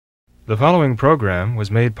The following program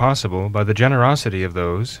was made possible by the generosity of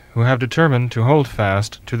those who have determined to hold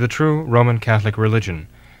fast to the true Roman Catholic religion,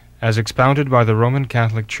 as expounded by the Roman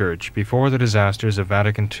Catholic Church before the disasters of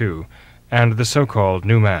Vatican II and the so-called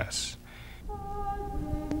New Mass.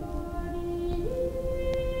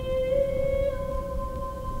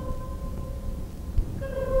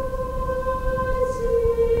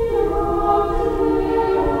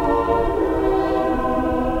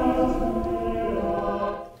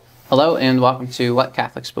 Hello and welcome to What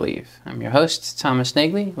Catholics Believe. I'm your host, Thomas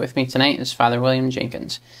Nagley. With me tonight is Father William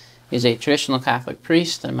Jenkins. He's a traditional Catholic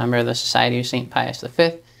priest and a member of the Society of St. Pius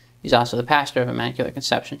V. He's also the pastor of Immaculate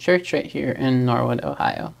Conception Church right here in Norwood,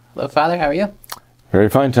 Ohio. Hello, Father. How are you? Very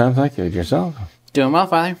fine, Tom. Thank you. Yourself? Doing well,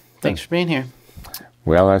 Father. Thanks for being here.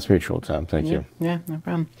 Well, that's mutual, Tom. Thank you. Yeah, no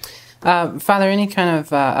problem. Father, any kind of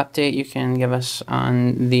update you can give us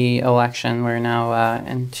on the election? We're now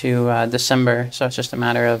into December, so it's just a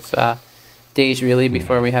matter of days, really,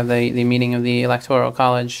 before we have the meeting of the Electoral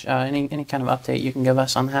College. Any kind of update you can give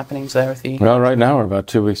us on the happenings there with the... Well, right now we're about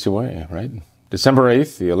 2 weeks away, right? December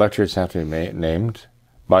 8th, the electors have to be named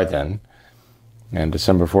by then, and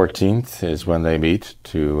December 14th is when they meet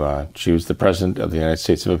to choose the President of the United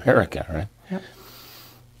States of America, right? Yep.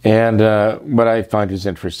 And what I find is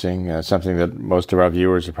interesting, something that most of our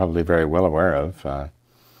viewers are probably very well aware of,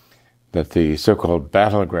 that the so-called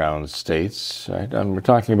battleground states, right? And we're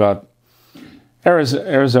talking about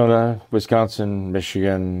Arizona, Wisconsin,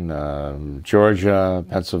 Michigan, Georgia,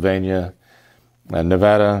 Pennsylvania, and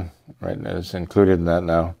Nevada, right, is included in that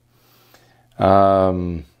now.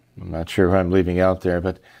 I'm not sure who I'm leaving out there,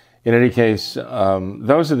 but in any case,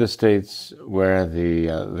 those are the states where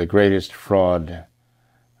the greatest fraud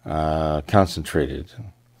concentrated,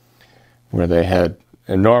 where they had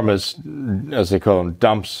enormous, as they call them,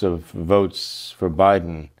 dumps of votes for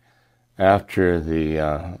Biden after the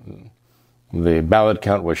ballot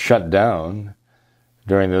count was shut down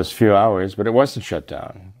during those few hours, but it wasn't shut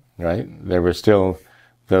down, right? There were still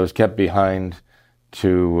those kept behind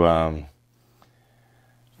to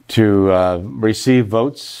receive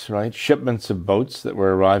votes, right? Shipments of votes that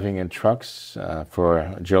were arriving in trucks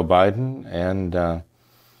for Joe Biden, and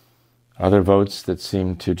other votes that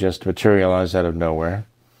seemed to just materialize out of nowhere.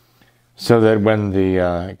 So that when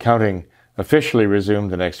the counting officially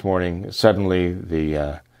resumed the next morning, suddenly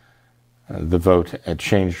the vote had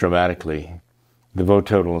changed dramatically, the vote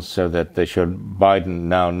totals, so that they showed Biden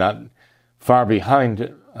now not far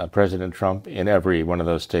behind President Trump in every one of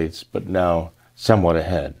those states, but now somewhat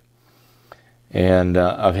ahead and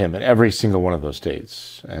of him in every single one of those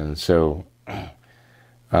states. And so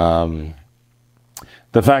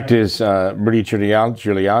the fact is, Rudy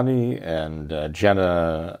Giuliani and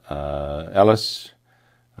Jenna Ellis,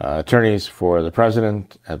 attorneys for the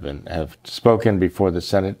president, have spoken before the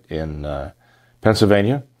Senate in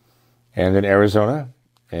Pennsylvania and in Arizona,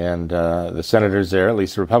 and the senators there, at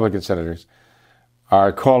least the Republican senators,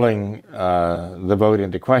 are calling the vote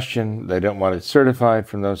into question. They don't want it certified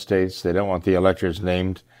from those states. They don't want the electors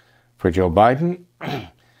named for Joe Biden.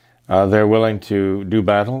 They're willing to do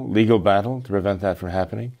battle, legal battle, to prevent that from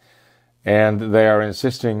happening. And they are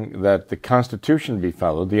insisting that the Constitution be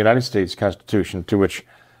followed, the United States Constitution, to which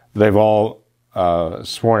they've all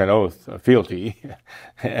sworn an oath of fealty,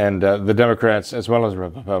 and the Democrats as well as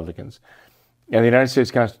Republicans. And the United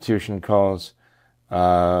States Constitution calls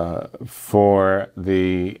for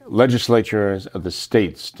the legislatures of the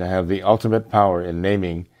states to have the ultimate power in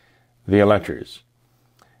naming the electors.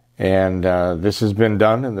 And this has been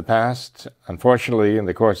done in the past. Unfortunately, in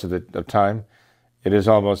the course of time, it has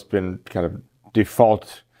almost been kind of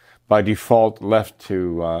by default left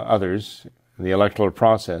to others in the electoral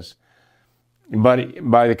process. But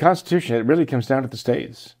by the Constitution, it really comes down to the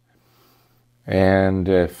states. And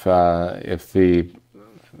if the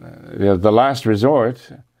last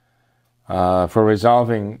resort for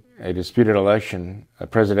resolving a disputed election, a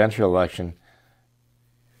presidential election,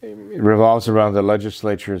 it revolves around the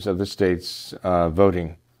legislatures of the states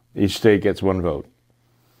voting. Each state gets one vote,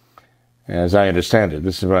 as I understand it.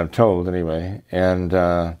 This is what I'm told, anyway. And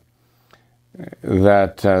that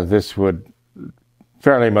this would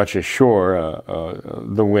fairly much assure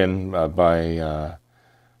the win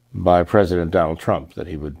by President Donald Trump, that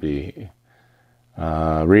he would be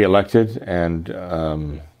reelected and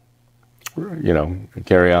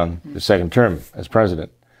carry on the second term as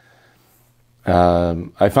president.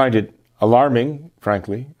 I find it alarming,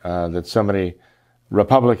 frankly, that so many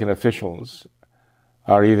Republican officials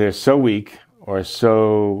are either so weak or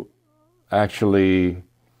so actually,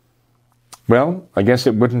 well, I guess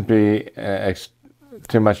it wouldn't be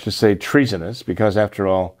too much to say treasonous, because after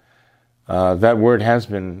all, that word has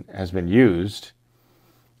been used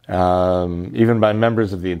even by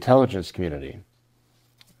members of the intelligence community,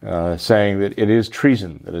 saying that it is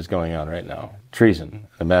treason that is going on right now. Treason,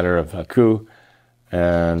 a matter of a coup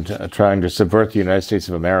and trying to subvert the United States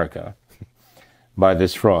of America by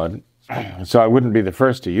this fraud. So I wouldn't be the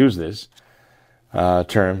first to use this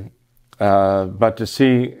term, but to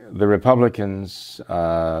see the Republicans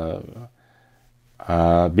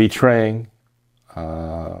betraying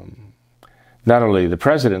not only the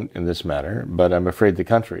president in this matter, but I'm afraid the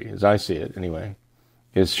country, as I see it anyway,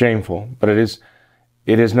 is shameful. But it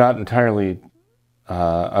is not entirely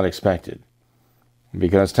unexpected,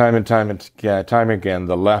 because time and time again,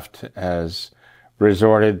 the left has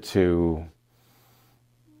resorted to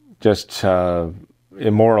just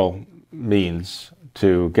immoral means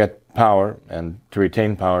to get power and to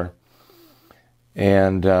retain power.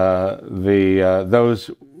 And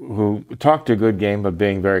those who talked a good game of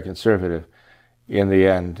being very conservative, in the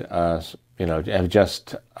end, have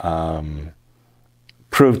just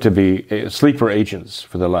proved to be sleeper agents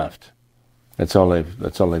for the left. That's all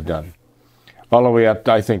they've done. All the way up,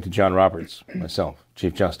 I think, to John Roberts, myself,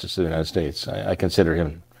 Chief Justice of the United States. I consider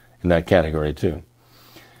him in that category too.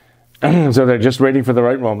 So they're just waiting for the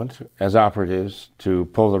right moment, as operatives, to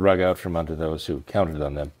pull the rug out from under those who counted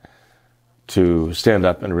on them to stand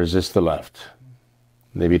up and resist the left.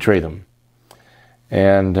 They betray them.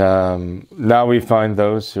 And now we find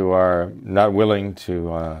those who are not willing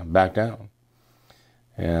to back down.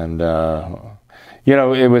 And,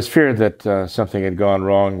 it was feared that something had gone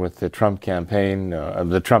wrong with the Trump campaign,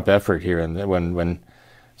 the Trump effort here, and when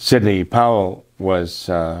Sidney Powell was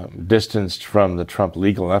distanced from the Trump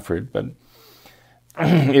legal effort. But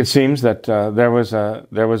it seems that there was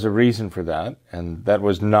a reason for that, and that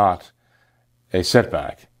was not a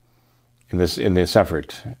setback in this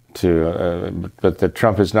effort to, but that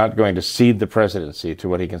Trump is not going to cede the presidency to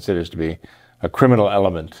what he considers to be a criminal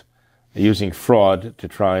element, using fraud to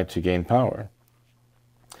try to gain power.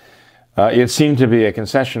 It seemed to be a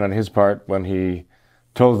concession on his part when he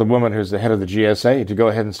told the woman who's the head of the GSA to go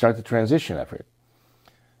ahead and start the transition effort.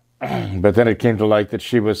 But then it came to light that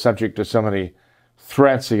she was subject to so many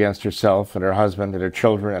threats against herself and her husband and her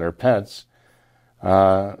children and her pets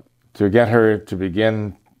to get her to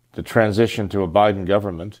begin the transition to a Biden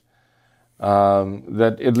government,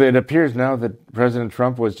 that it appears now that President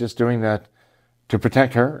Trump was just doing that to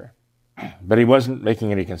protect her, but he wasn't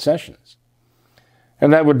making any concessions.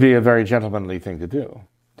 And that would be a very gentlemanly thing to do,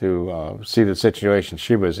 to see the situation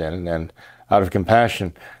she was in, and out of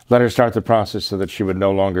compassion, let her start the process so that she would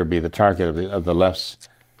no longer be the target of the left's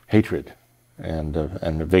hatred and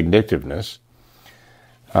vindictiveness.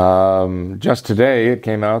 Just today, it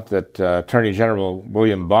came out that Attorney General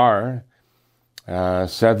William Barr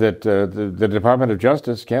said that the Department of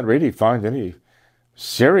Justice can't really find any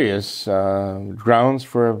serious grounds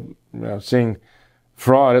for seeing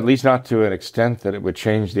fraud, at least not to an extent that it would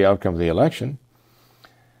change the outcome of the election.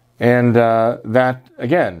 And that,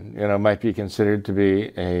 again, might be considered to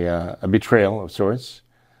be a betrayal of sorts.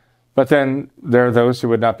 But then there are those who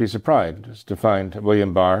would not be surprised to find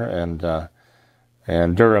William Barr and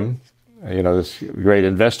Durham, this great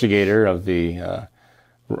investigator of the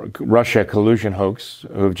Russia collusion hoax,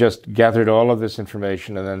 who have just gathered all of this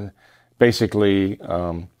information and then basically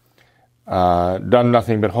done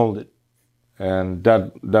nothing but hold it, and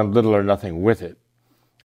done little or nothing with it,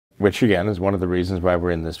 which again is one of the reasons why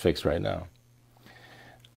we're in this fix right now.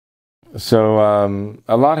 So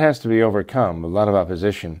a lot has to be overcome, a lot of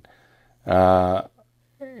opposition,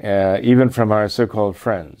 even from our so-called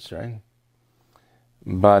friends, right?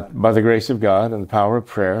 But by the grace of God and the power of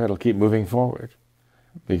prayer, it'll keep moving forward,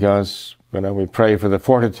 because we pray for the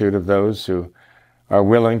fortitude of those who are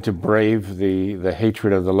willing to brave the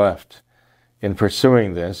hatred of the left in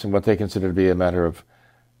pursuing this and what they consider to be a matter of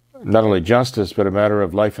not only justice, but a matter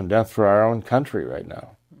of life and death for our own country right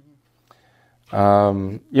now.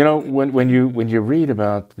 When you read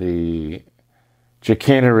about the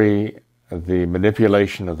chicanery, the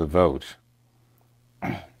manipulation of the vote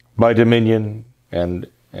by Dominion and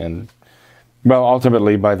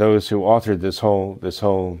ultimately by those who authored this whole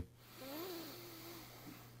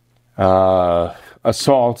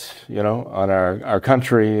assault, on our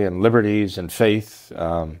country and liberties and faith,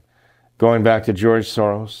 going back to George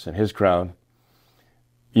Soros and his crowd,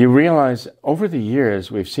 you realize over the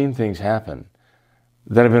years we've seen things happen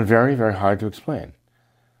that have been very, very hard to explain.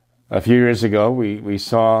 A few years ago, we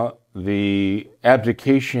saw the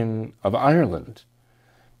abdication of Ireland.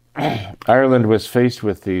 Ireland was faced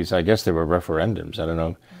with these, I guess they were referendums, I don't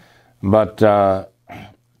know, but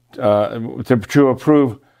to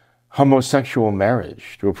approve homosexual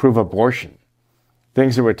marriage, to approve abortion,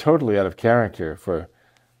 things that were totally out of character for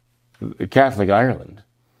Catholic Ireland.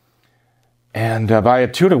 And by a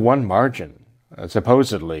 2-to-1 margin,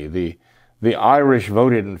 supposedly, the Irish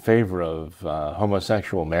voted in favor of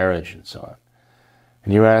homosexual marriage and so on.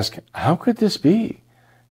 And you ask, how could this be?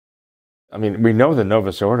 I mean, we know the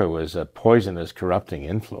Novus Ordo was a poisonous, corrupting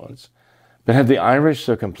influence. But had the Irish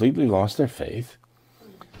so completely lost their faith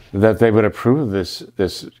that they would approve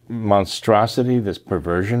this monstrosity, this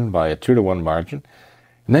perversion by a 2-to-1 margin?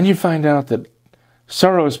 And then you find out that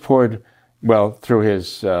Soros poured, well, through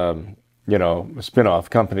his, spin-off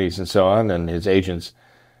companies and so on, and his agents,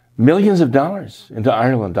 millions of dollars into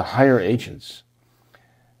Ireland to hire agents.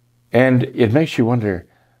 And it makes you wonder,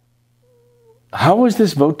 how was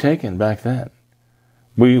this vote taken back then?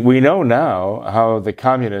 We know now how the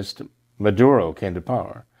communist Maduro came to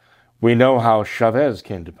power. We know how Chavez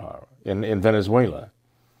came to power in Venezuela.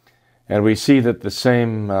 And we see that the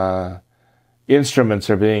same instruments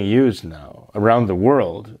are being used now around the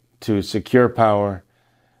world to secure power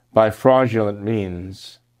by fraudulent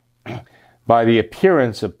means, by the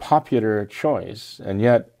appearance of popular choice, and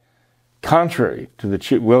yet contrary to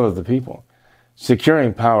the will of the people,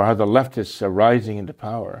 securing power, how the leftists are rising into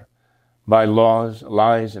power by laws,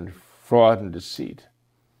 lies, and fraud and deceit.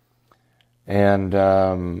 And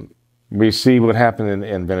we see what happened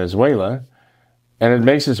in Venezuela, and it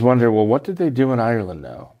makes us wonder, well, what did they do in Ireland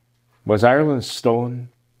now? Was Ireland stolen,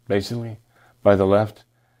 basically, by the left?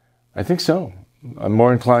 I think so. I'm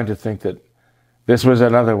more inclined to think that this was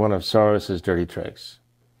another one of Soros's dirty tricks.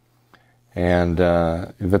 And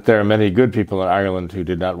that there are many good people in Ireland who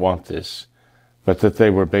did not want this, but that they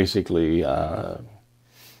were basically,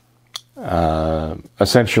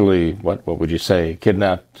 essentially, what would you say,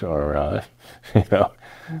 kidnapped or, by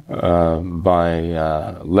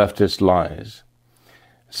leftist lies.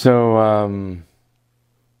 So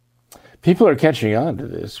people are catching on to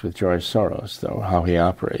this with George Soros, though, how he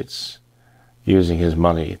operates, using his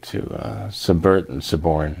money to subvert and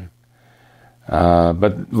suborn.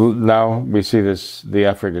 But now we see the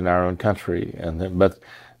effort in our own country, but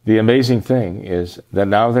the amazing thing is that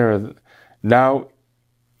now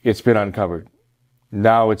it's been uncovered,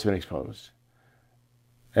 now it's been exposed,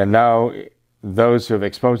 and now those who have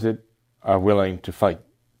exposed it are willing to fight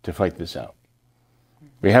this out.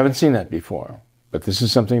 We haven't seen that before, but this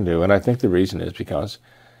is something new, and I think the reason is because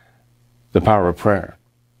the power of prayer.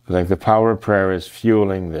 I think the power of prayer is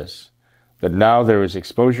fueling this, that now there is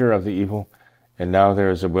exposure of the evil, and now there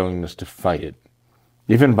is a willingness to fight it,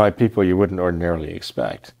 even by people you wouldn't ordinarily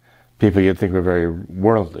expect, people you'd think were very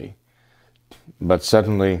worldly. But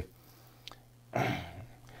suddenly,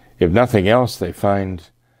 if nothing else, they find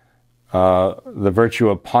the virtue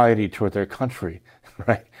of piety toward their country,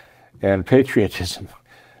 right, and patriotism.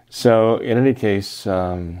 So in any case,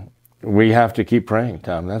 we have to keep praying,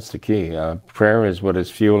 Tom. That's the key. Prayer is what is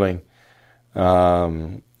fueling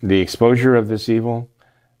the exposure of this evil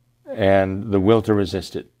and the will to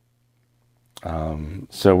resist it.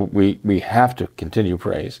 So we have to continue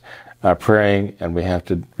praying, and we have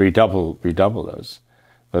to redouble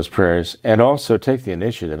those prayers, and also take the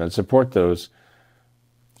initiative and support those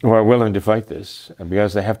who are willing to fight this, and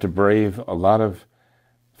because they have to brave a lot of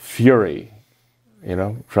fury,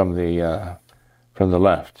 from the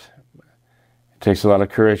left. It takes a lot of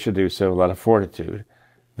courage to do so, a lot of fortitude.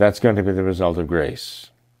 That's going to be the result of grace.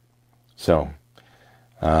 So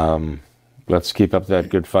let's keep up that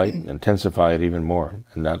good fight, intensify it even more,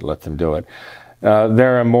 and not let them do it.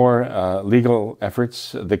 There are more legal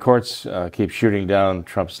efforts. The courts keep shooting down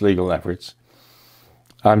Trump's legal efforts.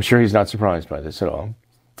 I'm sure he's not surprised by this at all.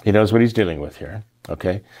 He knows what he's dealing with here,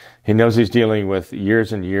 okay? He knows he's dealing with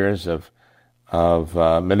years and years of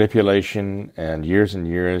manipulation and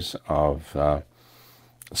years of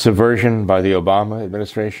subversion by the Obama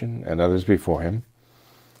administration and others before him.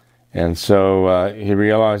 And so he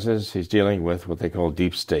realizes he's dealing with what they call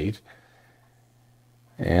deep state.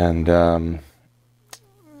 And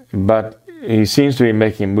but he seems to be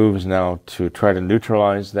making moves now to try to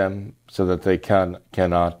neutralize them so that they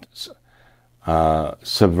cannot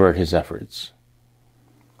subvert his efforts.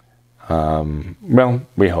 Well,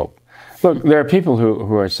 we hope. Look, there are people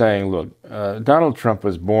who are saying, look, Donald Trump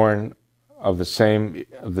was born of the same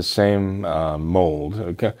mold,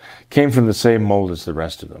 okay? Came from the same mold as the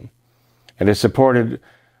rest of them, and is supported,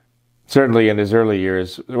 certainly in his early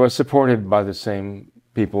years, was supported by the same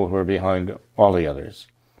people who are behind all the others.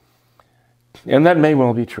 And that may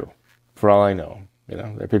well be true, for all I know. There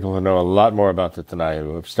are people who know a lot more about it than I,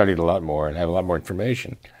 who have studied a lot more and have a lot more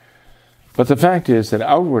information. But the fact is that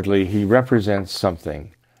outwardly he represents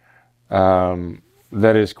something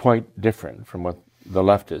that is quite different from what the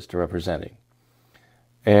leftists are representing.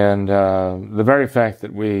 And the very fact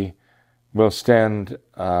that we will stand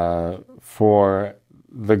for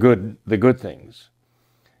the good things,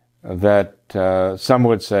 that some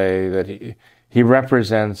would say that he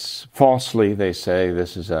represents falsely. They say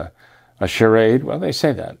this is a charade. Well, they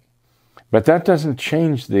say that. But that doesn't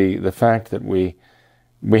change the fact that we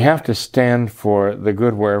have to stand for the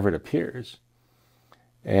good wherever it appears,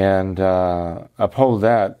 and uphold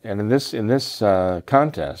that. And in this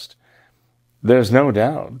contest, there's no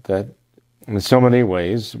doubt that in so many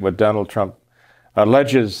ways what Donald Trump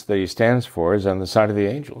alleges that he stands for is on the side of the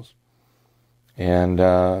angels. And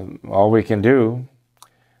all we can do,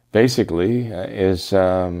 basically, is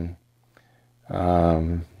try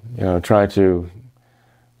to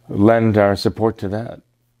lend our support to that.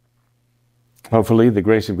 Hopefully, the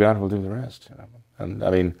grace of God will do the rest. And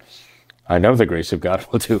I mean, I know the grace of God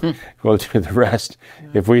will do the rest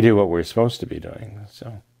if we do what we're supposed to be doing.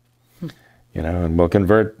 So, and we'll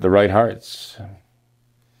convert the right hearts.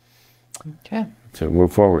 Okay. To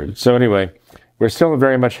move forward. So anyway, we're still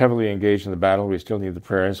very much heavily engaged in the battle. We still need the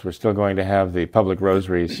prayers. We're still going to have the public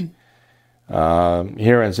rosaries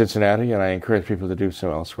here in Cincinnati, and I encourage people to do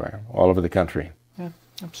so elsewhere, all over the country. Yeah,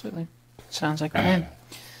 absolutely. Sounds like a plan.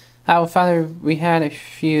 Well, Father, we had a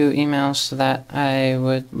few emails that I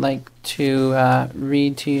would like to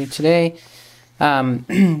read to you today.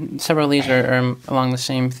 Several of these are along the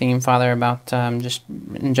same theme, Father, about just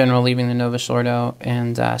in general leaving the Novus Ordo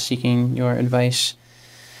and seeking your advice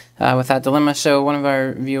with that dilemma. So one of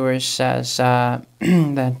our viewers says that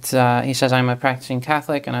he says, I'm a practicing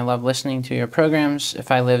Catholic and I love listening to your programs.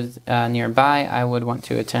 If I lived nearby, I would want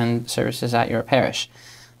to attend services at your parish.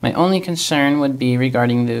 My only concern would be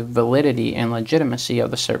regarding the validity and legitimacy of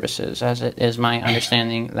the services, as it is my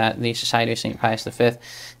understanding that the Society of St. Pius V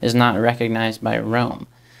is not recognized by Rome.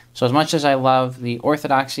 So as much as I love the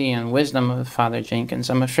orthodoxy and wisdom of Father Jenkins,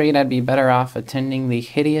 I'm afraid I'd be better off attending the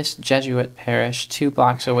hideous Jesuit parish 2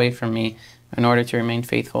 blocks away from me in order to remain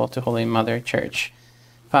faithful to Holy Mother Church.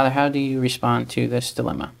 Father, how do you respond to this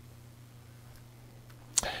dilemma?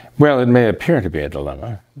 Well, it may appear to be a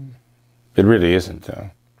dilemma. It really isn't, though.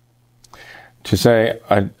 To say,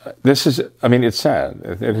 it's sad.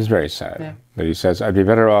 It is very sad that he says, I'd be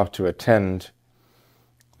better off to attend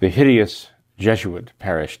the hideous Jesuit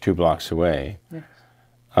parish 2 blocks away. Yes.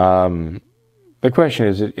 The question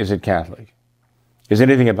is it Catholic? Is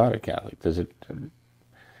anything about it Catholic? Does it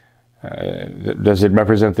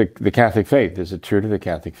represent the Catholic faith? Is it true to the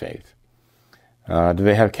Catholic faith? Do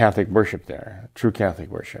they have Catholic worship there? True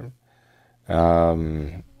Catholic worship?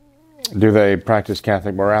 Do they practice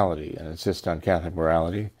Catholic morality and insist on Catholic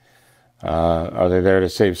morality? Are they there to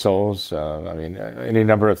save souls? Any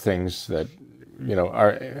number of things that,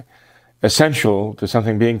 are essential to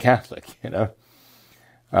something being Catholic,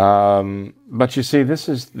 But you see, this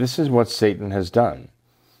is what Satan has done.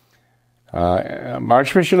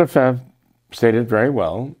 Archbishop Lefebvre stated very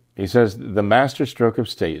well. He says, the master stroke of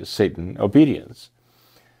Satan, obedience,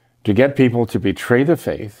 to get people to betray the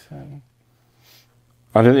faith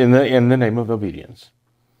in the name of obedience.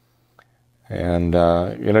 And,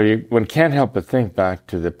 one can't help but think back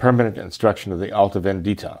to the permanent instruction of the Alta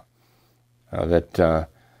Vendita that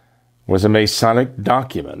was a Masonic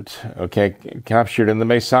document, captured in the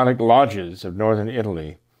Masonic lodges of northern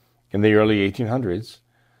Italy in the early 1800s,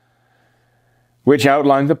 which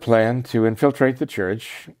outlined the plan to infiltrate the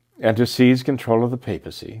church and to seize control of the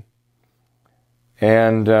papacy.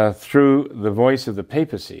 And through the voice of the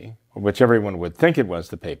papacy, which everyone would think it was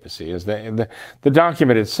the papacy, is the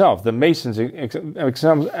document itself, the Masons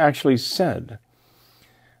actually said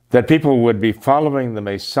that people would be following the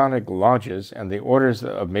Masonic lodges and the orders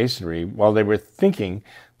of Masonry while they were thinking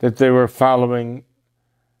that they were following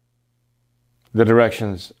the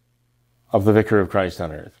directions of the Vicar of Christ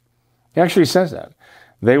on earth. He actually says that.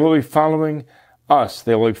 They will be following us.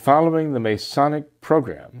 They will be following the Masonic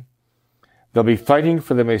program. They'll be fighting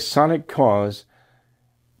for the Masonic cause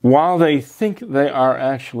while they think they are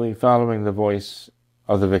actually following the voice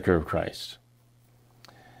of the Vicar of Christ.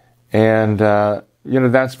 And,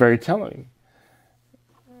 that's very telling.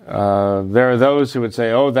 There are those who would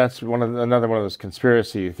say, that's another one of those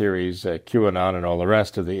conspiracy theories, QAnon and all the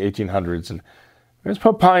rest of the 1800s. And it was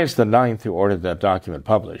Pope Pius IX who ordered that document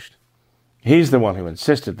published. He's the one who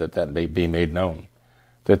insisted that may be made known,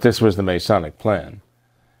 that this was the Masonic plan.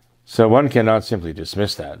 So one cannot simply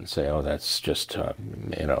dismiss that and say, that's just, some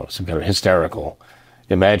kind of hysterical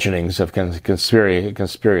imaginings of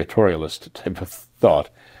conspiratorialist type of thought.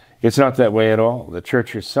 It's not that way at all. The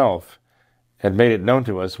Church herself had made it known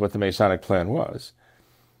to us what the Masonic plan was.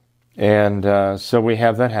 And so we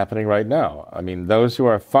have that happening right now. I mean, those who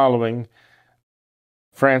are following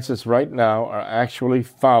Francis right now are actually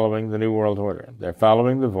following the New World Order. They're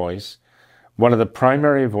following the voice, one of the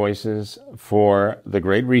primary voices for the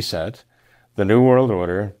Great Reset, the New World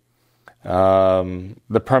Order,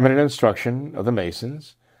 the permanent instruction of the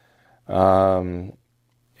Masons, and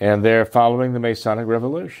they're following the Masonic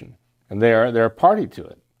Revolution, and they're a party to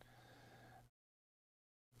it.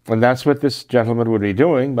 And that's what this gentleman would be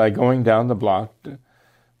doing by going down the block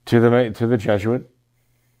to the Jesuit,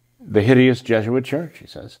 the hideous Jesuit church, he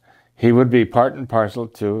says. He would be part and parcel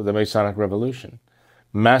to the Masonic Revolution,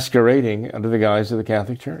 masquerading under the guise of the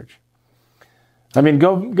Catholic Church. I mean,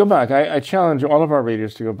 go back. I challenge all of our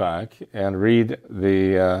readers to go back and read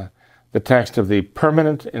the text of the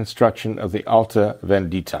permanent instruction of the Alta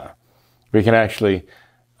Vendita. We can actually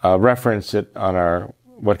reference it on our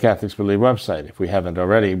What Catholics Believe website. If we haven't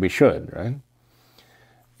already, we should, right?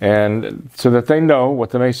 And so that they know what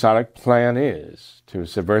the Masonic plan is to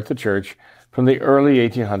subvert the church from the early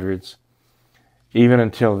 1800s even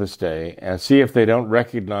until this day, and see if they don't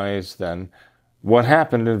recognize then what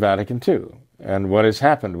happened in Vatican II and what has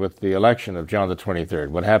happened with the election of John the 23rd,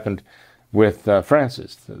 what happened with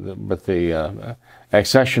Francis, with the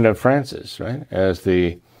accession of Francis, right, as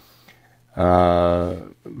the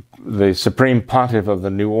supreme pontiff of the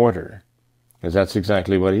new order, because that's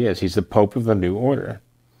exactly what he is. He's the Pope of the new order.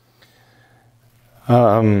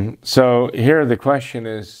 So here the question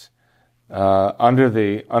is, under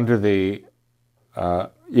the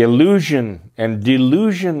illusion and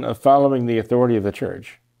delusion of following the authority of the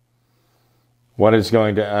church, what is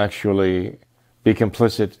going to actually be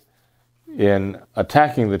complicit in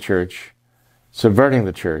attacking the church, subverting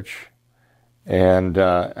the church, and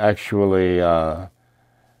actually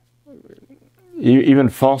even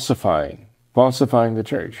falsifying the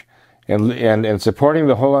church, and supporting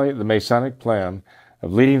the Masonic plan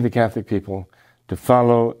of leading the Catholic people to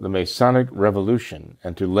follow the Masonic Revolution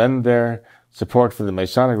and to lend their support for the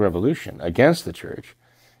Masonic Revolution against the church,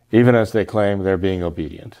 even as they claim they're being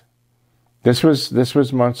obedient. This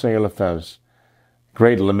was Monsignor Lefebvre's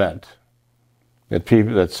great lament,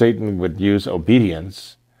 that Satan would use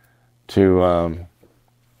obedience to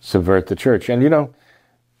subvert the church. And you know,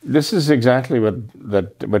 this is exactly what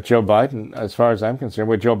Joe Biden, as far as I'm concerned,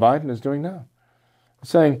 what Joe Biden is doing now.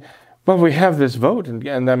 Saying, well, we have this vote,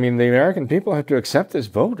 and I mean, the American people have to accept this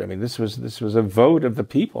vote. I mean, this was a vote of the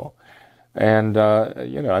people. And,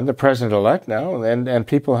 you know, I'm the president-elect now, and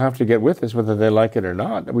people have to get with us whether they like it or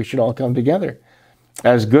not. We should all come together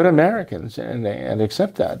as good Americans and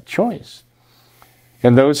accept that choice.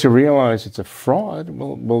 And those who realize it's a fraud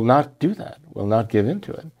will not do that, will not give in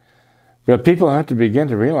to it. But people have to begin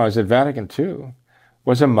to realize that Vatican II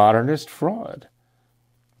was a modernist fraud.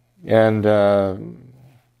 And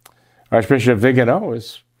Archbishop Vigano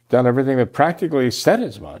has done everything that practically said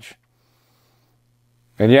as much.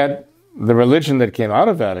 And yet, the religion that came out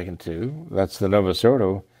of Vatican II, that's the Novus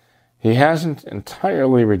Ordo, he hasn't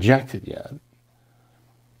entirely rejected yet.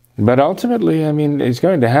 But ultimately, I mean, he's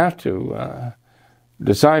going to have to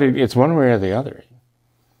decide it's one way or the other.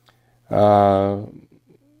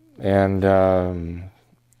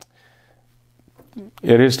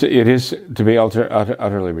 It is to be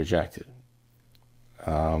utterly rejected.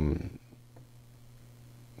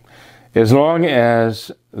 As long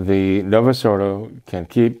as the Novus Ordo can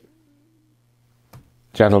keep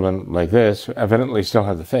gentlemen like this, who evidently still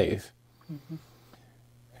have the faith, mm-hmm.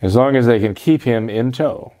 As long as they can keep him in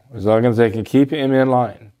tow, as long as they can keep him in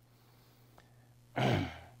line,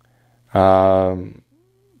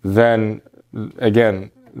 then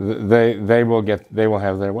again they will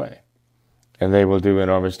have their way, and they will do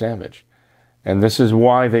enormous damage. And this is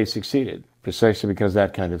why they succeeded, precisely because of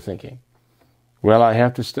that kind of thinking. Well, I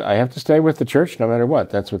have to stay with the church no matter what.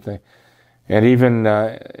 That's what they. And even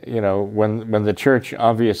you know, when the church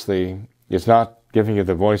obviously is not giving you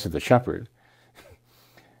the voice of the shepherd,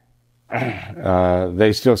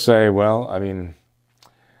 they still say, well, I mean,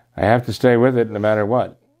 I have to stay with it no matter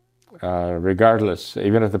what, regardless.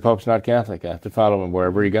 Even if the Pope's not Catholic, I have to follow him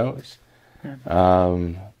wherever he goes. Yeah.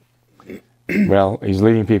 Well, he's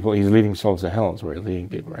leading people. He's leading souls to hell. Is where he's leading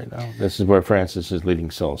people right now. This is where Francis is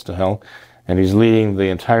leading souls to hell, and he's leading the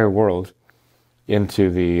entire world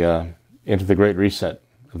into the Great Reset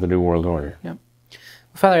of the New World Order. Yep.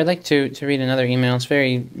 Well, Father, I'd like to read another email. It's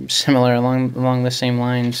very similar along the same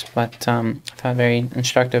lines, but I thought very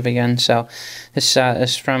instructive again. So this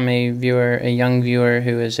is from a young viewer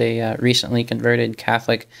who is a recently converted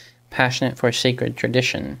Catholic, passionate for sacred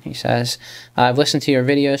tradition. He says, I've listened to your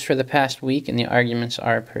videos for the past week, and the arguments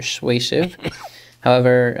are persuasive.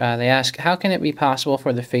 However, they ask, how can it be possible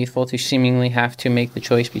for the faithful to seemingly have to make the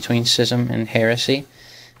choice between schism and heresy?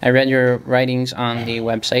 I read your writings on the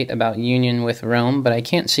website about union with Rome, but I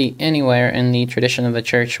can't see anywhere in the tradition of the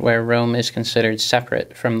Church where Rome is considered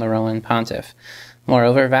separate from the Roman Pontiff.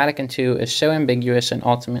 Moreover, Vatican II is so ambiguous and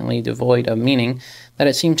ultimately devoid of meaning that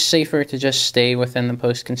it seems safer to just stay within the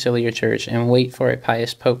post-conciliar Church and wait for a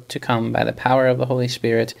pious pope to come by the power of the Holy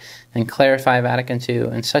Spirit and clarify Vatican II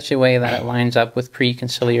in such a way that it lines up with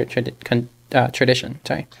pre-conciliar tradition.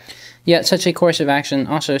 Yet such a course of action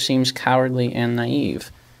also seems cowardly and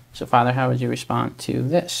naive. So, Father, how would you respond to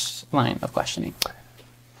this line of questioning?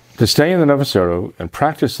 To stay in the Novus Ordo and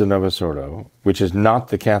practice the Novus Ordo, which is not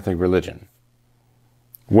the Catholic religion,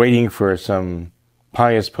 waiting for some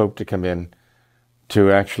pious pope to come in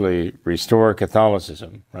to actually restore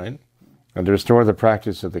Catholicism, right, and to restore the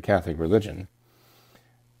practice of the Catholic religion,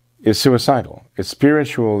 is suicidal. It's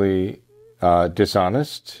spiritually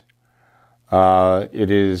dishonest.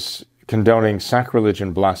 It is condoning sacrilege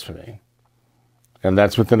and blasphemy. And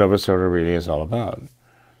that's what the Novus Ordo really is all about.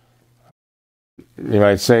 You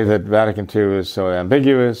might say that Vatican II is so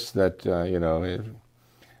ambiguous that, it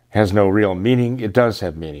has no real meaning. It does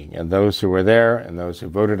have meaning. And those who were there and those who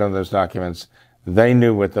voted on those documents, they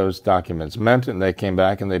knew what those documents meant, and they came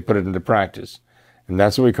back and they put it into practice. And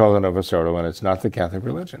that's what we call the Novus Ordo, and it's not the Catholic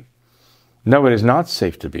religion. No, it is not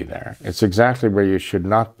safe to be there. It's exactly where you should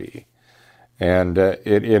not be. And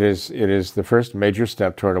it is the first major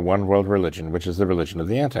step toward a one-world religion, which is the religion of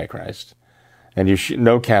the Antichrist. And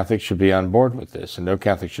no Catholic should be on board with this, and no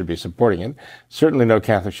Catholic should be supporting it. Certainly no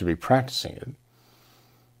Catholic should be practicing it.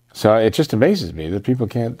 So it just amazes me that people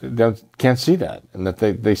can't see that, and that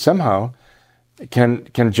they somehow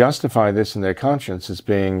can justify this in their conscience as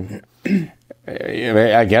being,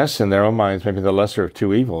 I guess, in their own minds, maybe the lesser of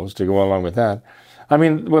two evils to go along with that. I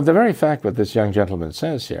mean, well, the very fact what this young gentleman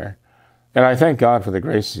says here, and I thank God for the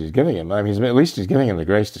grace He's giving him. I mean, at least He's giving him the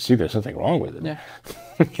grace to see there's something wrong with it. Yeah.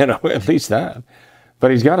 At least that.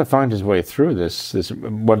 But he's got to find his way through this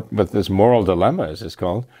what this moral dilemma, as it's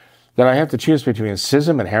called, that I have to choose between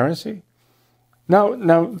schism and heresy.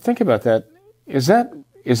 Now think about that. Is that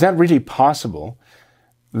really possible?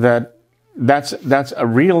 That's a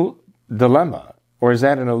real dilemma, or is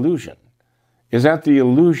that an illusion? Is that the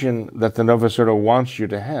illusion that the Novus Ordo wants you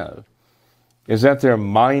to have? Is that their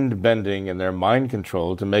mind bending and their mind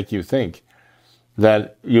control to make you think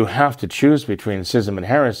that you have to choose between schism and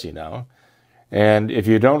heresy now? And if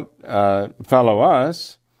you don't follow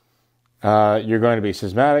us, you're going to be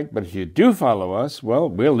schismatic. But if you do follow us, well,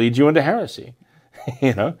 we'll lead you into heresy.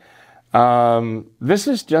 This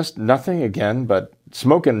is just nothing, again, but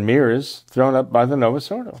smoke and mirrors thrown up by the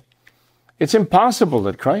Novus Ordo. It's impossible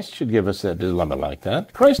that Christ should give us a dilemma like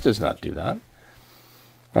that. Christ does not do that.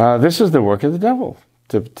 This is the work of the devil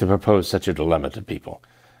to propose such a dilemma to people,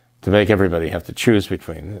 to make everybody have to choose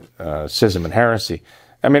between schism and heresy.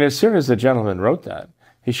 I mean, as soon as the gentleman wrote that,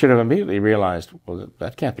 he should have immediately realized, well,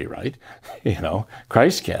 that can't be right.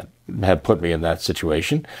 Christ can't have put me in that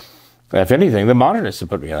situation. If anything, the modernists have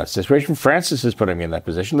put me in that situation. Francis has put me in that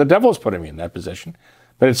position. The devil's putting me in that position.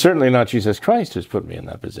 But it's certainly not Jesus Christ who's put me in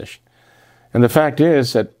that position. And the fact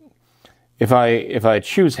is that if I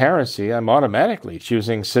choose heresy, I'm automatically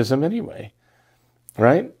choosing schism anyway,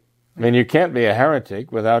 right? I mean, you can't be a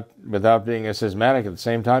heretic without being a schismatic at the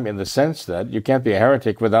same time, in the sense that you can't be a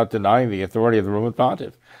heretic without denying the authority of the Roman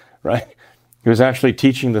Pontiff, right? Who's actually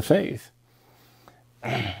teaching the faith.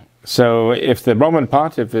 So if the Roman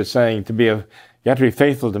Pontiff is saying you have to be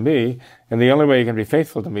faithful to me, and the only way you can be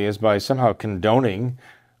faithful to me is by somehow condoning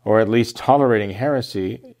or at least tolerating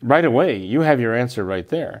heresy, right away you have your answer right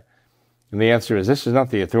there. And the answer is, this is not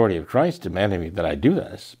the authority of Christ demanding that I do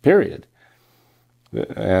this, period.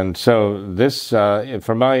 And so this,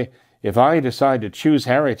 if I decide to choose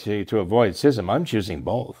heresy to avoid schism, I'm choosing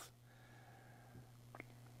both.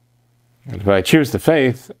 And if I choose the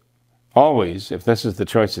faith, always, if this is the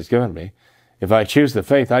choice that's given me, if I choose the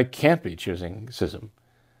faith, I can't be choosing schism,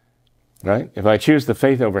 right? If I choose the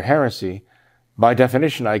faith over heresy, by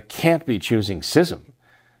definition, I can't be choosing schism,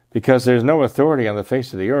 because there's no authority on the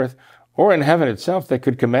face of the earth or in heaven itself that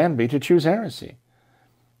could command me to choose heresy.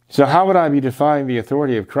 So how would I be defying the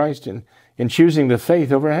authority of Christ in choosing the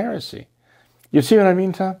faith over heresy? You see what I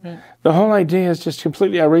mean, Tom? Yeah. The whole idea is just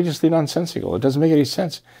completely outrageously nonsensical. It doesn't make any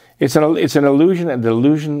sense. It's an illusion, a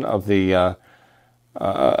delusion of the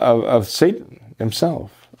of Satan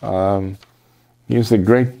himself. He's the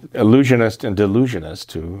great illusionist and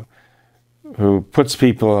delusionist who puts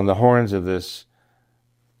people on the horns of this,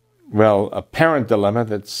 apparent dilemma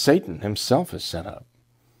that Satan himself has set up.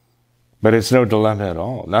 But it's no dilemma at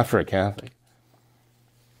all, not for a Catholic.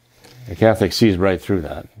 The Catholic sees right through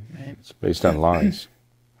that. Right. It's based on lies.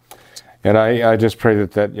 And I just pray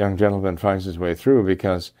that that young gentleman finds his way through,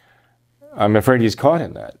 because I'm afraid he's caught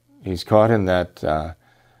in that. He's caught in that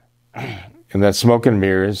smoke and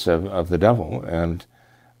mirrors of the devil. And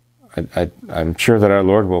I'm sure that our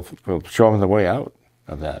Lord will show him the way out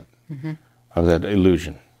of that, of that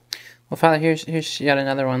illusion. Well, Father, here's yet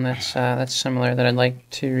another one that's similar that I'd like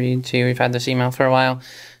to read to you. We've had this email for a while.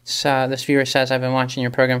 This viewer says, I've been watching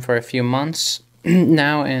your program for a few months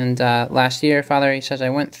now, and last year, Father, he says, I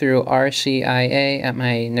went through RCIA at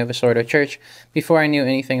my Novus Ordo church before I knew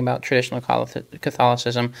anything about traditional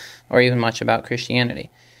Catholicism or even much about Christianity.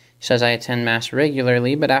 He says, I attend Mass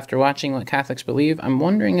regularly, but after watching what Catholics believe, I'm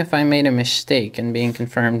wondering if I made a mistake in being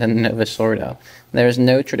confirmed in the Novus Ordo. There is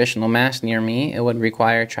no traditional Mass near me. It would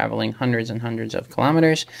require traveling hundreds and hundreds of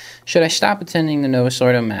kilometers. Should I stop attending the Novus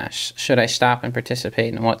Ordo Mass? Should I stop and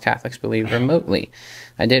participate in what Catholics believe remotely?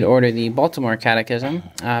 I did order the Baltimore Catechism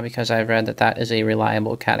because I've read that is a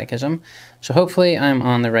reliable catechism. So hopefully I'm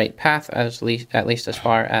on the right path, at least as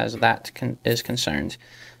far as that is concerned.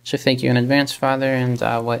 So thank you in advance, Father, and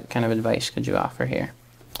what kind of advice could you offer here?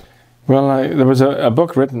 Well, there was a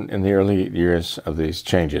book written in the early years of these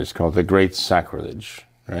changes called The Great Sacrilege,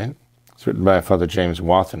 right? It's written by Father James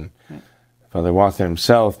Wathen. Right. Father Wathen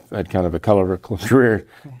himself had kind of a colorful career.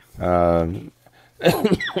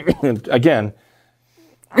 Again,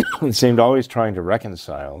 it seemed always trying to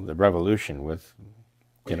reconcile the revolution with,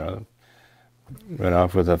 went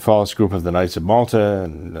off with a false group of the Knights of Malta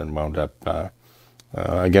and wound up...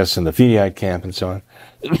 I guess in the Feniite camp and so on.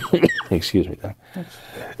 Excuse me.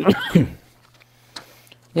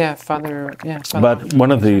 Father. But one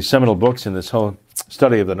of the seminal books in this whole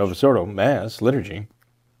study of the Novus Ordo Mass liturgy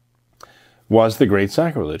was The Great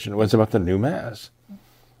Sacrilege, and it was about the new Mass.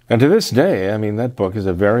 And to this day, I mean, that book is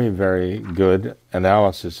a very, very good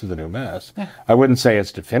analysis of the new Mass. Yeah. I wouldn't say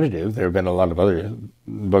it's definitive. There have been a lot of other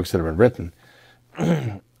books that have been written.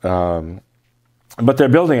 But they're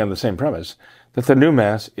building on the same premise, that the new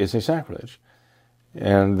Mass is a sacrilege.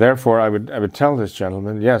 And therefore, I would tell this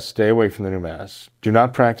gentleman, yes, stay away from the new Mass. Do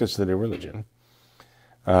not practice the new religion.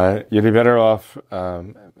 You'd be better off,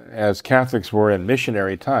 as Catholics were in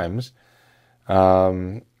missionary times,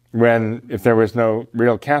 if there was no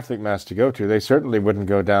real Catholic Mass to go to, they certainly wouldn't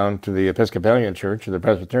go down to the Episcopalian Church or the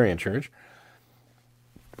Presbyterian Church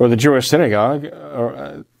or the Jewish synagogue.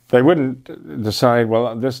 Or they wouldn't decide, well,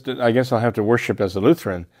 I guess I'll have to worship as a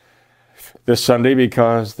Lutheran this Sunday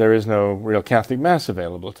because there is no real Catholic Mass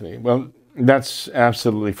available to me. Well, that's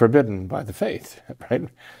absolutely forbidden by the faith, right?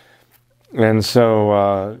 And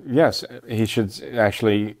so, yes, he should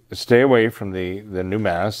actually stay away from the new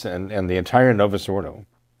Mass and the entire Novus Ordo.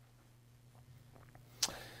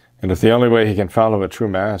 And if the only way he can follow a true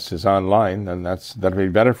Mass is online, then that'd be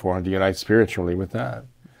better for him to unite spiritually with that.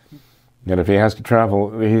 And if he has to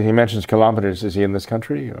travel, he mentions kilometers. Is he in this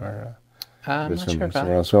country or? I'm not sure about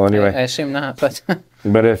else? Well, anyway, I assume not, but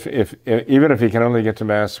but if even if he can only get to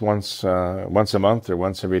Mass once a month or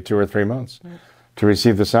once every 2 or 3 months to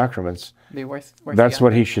receive the sacraments, be worth that's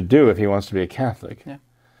what he should do if he wants to be a Catholic,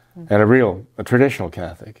 and a traditional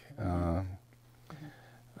Catholic.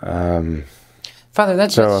 Father,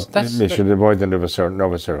 he should avoid the Novus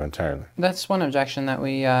Ordo entirely. That's one objection that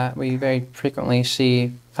we very frequently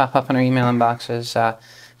see pop up in our email inboxes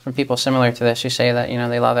from people similar to this who say that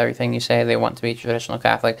they love everything you say, they want to be traditional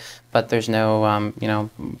Catholic, but there's no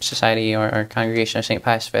society or congregation of St.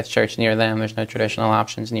 Pius V Church near them. There's no traditional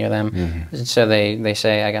options near them, so they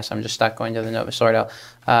say, I guess I'm just stuck going to the Novus Ordo.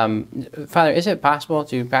 Father, is it possible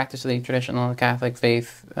to practice the traditional Catholic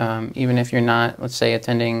faith even if you're not, let's say,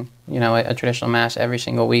 attending a traditional Mass every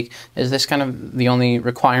single week? Is this kind of the only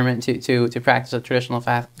requirement to practice a traditional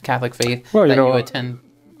Catholic faith that you attend?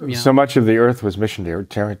 So much of the earth was mission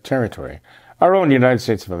territory. Our own United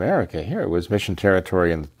States of America here was mission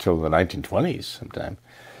territory until the 1920s sometime.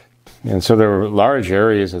 And so there were large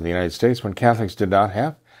areas of the United States when Catholics did not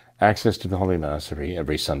have access to the Holy Mass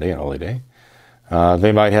every Sunday and Holy Day.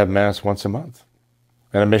 They might have Mass once a month.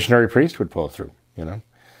 And a missionary priest would pull through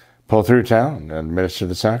town and administer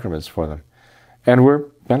the sacraments for them. And we're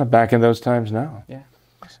kind of back in those times now. Yeah.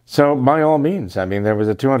 So, by all means, I mean, there was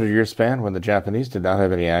a 200-year span when the Japanese did not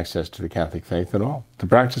have any access to the Catholic faith at all, to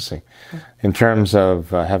practicing, in terms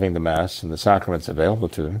of having the Mass and the sacraments available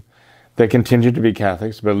to them. They continued to be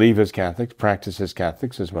Catholics, believe as Catholics, practice as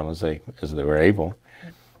Catholics as well as they were able.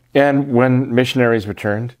 And when missionaries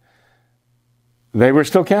returned, they were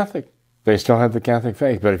still Catholic. They still had the Catholic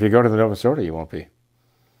faith. But if you go to the Novus Ordo, you won't be.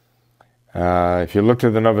 If you look to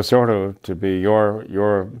the Novus Ordo to be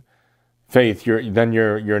your faith, then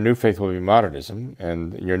your new faith will be modernism,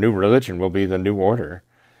 and your new religion will be the new order.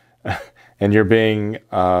 And you're being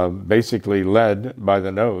basically led by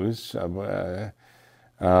the nose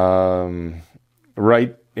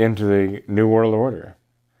right into the New World Order.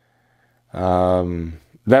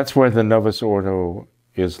 That's where the Novus Ordo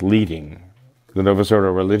is leading. The Novus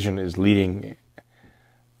Ordo religion is leading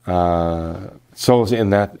souls in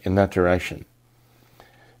that direction.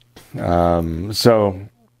 So,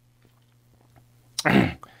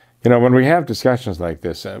 when we have discussions like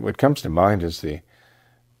this, what comes to mind is the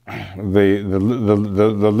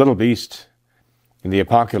little beast in the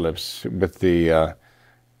Apocalypse with the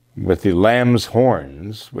lamb's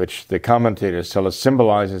horns, which the commentators tell us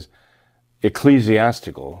symbolizes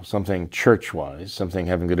ecclesiastical, something church-wise, something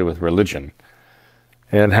having to do with religion,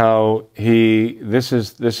 and how this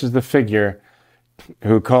is the figure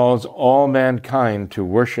who calls all mankind to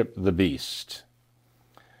worship the beast.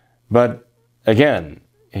 But again,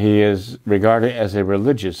 he is regarded as a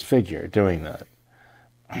religious figure doing that.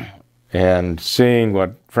 And seeing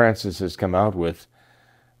what Francis has come out with,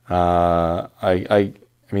 I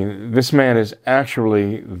mean, this man is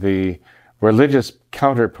actually the religious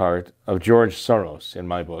counterpart of George Soros in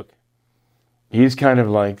my book. He's kind of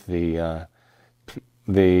like the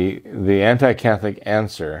anti-Catholic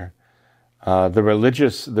answer, the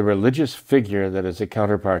religious figure that is a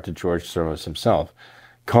counterpart to George Soros himself,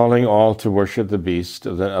 calling all to worship the beast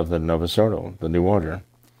of the Novus Ordo, the New Order.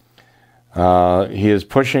 He is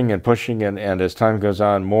pushing and pushing, and as time goes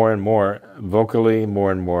on, more and more vocally,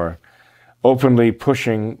 more and more openly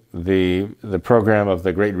pushing the program of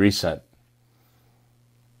the Great Reset.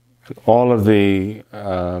 All of the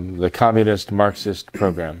communist Marxist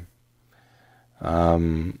program.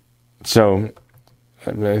 So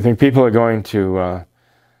I think people are going to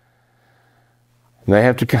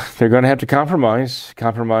they're going to have to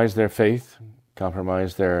compromise their faith,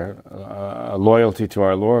 compromise their loyalty to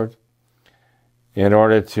our Lord, in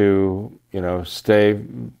order to stay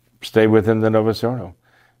within the Novus Ordo.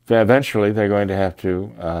 Eventually, they're going to have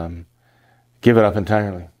to give it up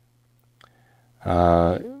entirely.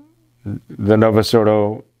 The Novus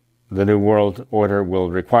Ordo, the New World Order, will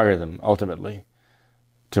require them ultimately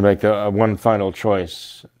to make one final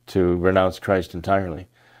choice to renounce Christ entirely.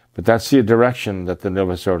 But that's the direction that the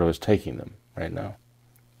Novus Ordo is taking them right now,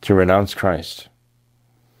 to renounce Christ.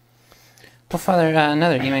 Well, Father,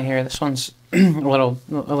 another email here. This one's a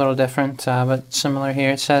little different, but similar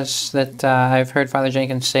here. It says that I've heard Father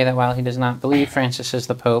Jenkins say that while he does not believe Francis is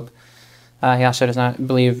the Pope, he also does not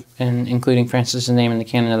believe in including Francis' name in the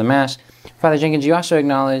canon of the Mass. Father Jenkins, you also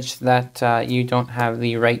acknowledge that you don't have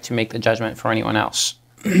the right to make the judgment for anyone else,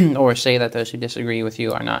 or say that those who disagree with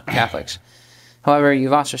you are not Catholics. However,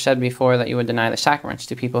 you've also said before that you would deny the sacraments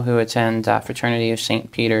to people who attend Fraternity of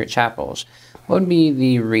St. Peter chapels. What would be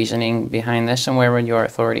the reasoning behind this, and where would your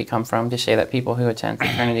authority come from to say that people who attend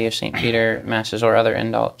Fraternity of St. Peter Masses or other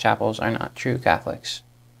indult chapels are not true Catholics?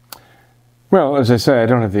 Well, as I say, I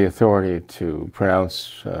don't have the authority to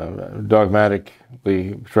pronounce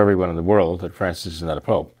dogmatically for everyone in the world that Francis is not a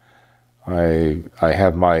pope. I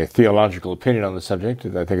have my theological opinion on the subject.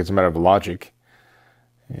 I think it's a matter of logic.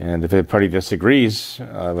 And if a party disagrees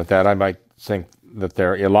with that, I might think that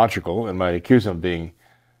they're illogical and might accuse them of being,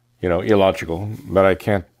 illogical. But I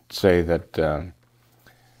can't say that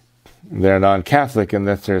they're non-Catholic and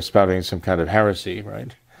that they're spouting some kind of heresy,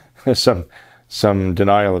 right? some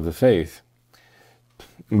denial of the faith.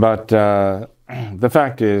 But the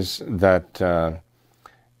fact is that,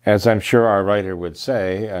 as I'm sure our writer would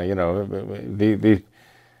say, the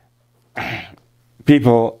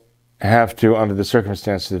people have to, under the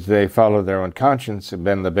circumstances today, follow their own conscience and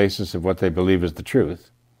bend the basis of what they believe is the truth.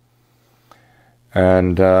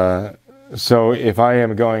 And so if I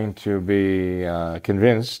am going to be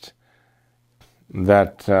convinced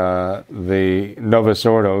that the Novus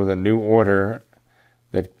Ordo, the new order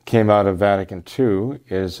that came out of Vatican II,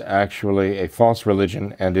 is actually a false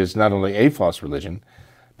religion, and is not only a false religion,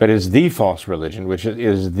 but is the false religion, which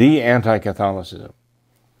is the anti-Catholicism,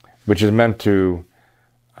 which is meant to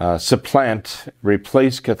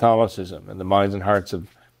replace Catholicism in the minds and hearts of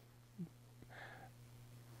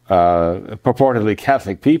purportedly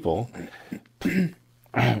Catholic people,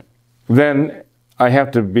 then I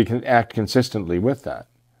have to act consistently with that.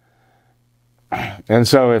 And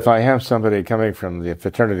so if I have somebody coming from the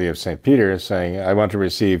Fraternity of St. Peter saying, I want to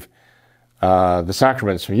receive the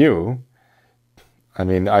sacraments from you, I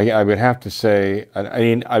mean, I would have to say,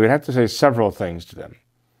 I would have to say several things to them.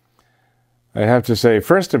 I'd have to say,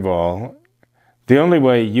 first of all, the only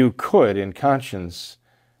way you could, in conscience,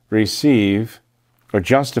 receive or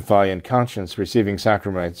justify in conscience receiving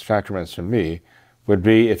sacraments from me would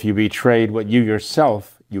be if you betrayed what you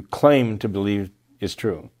claim to believe is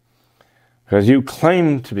true. Because you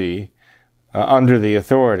claim to be under the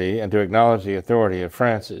authority and to acknowledge the authority of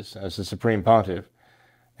Francis as the Supreme Pontiff,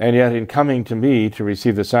 and yet in coming to me to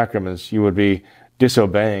receive the sacraments, you would be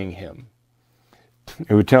disobeying him,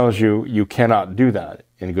 who tells you you cannot do that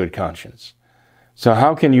in good conscience. So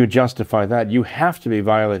how can you justify that? You have to be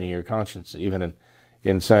violating your conscience, even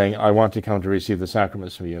in saying, I want to come to receive the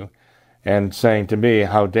sacraments from you, and saying to me,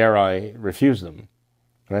 how dare I refuse them,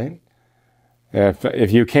 right?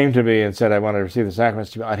 If you came to me and said, I want to receive the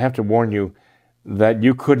sacraments, I'd have to warn you that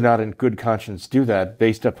you could not in good conscience do that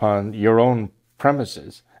based upon your own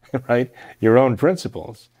premises, right? Your own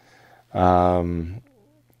principles. But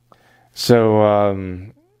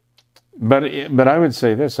I would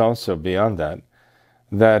say this also beyond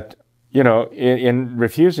that, you know, in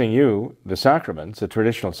refusing you the sacraments, the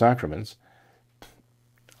traditional sacraments,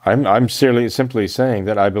 I'm simply saying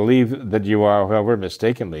that I believe that you are, however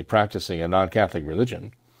mistakenly, practicing a non-Catholic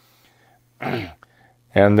religion,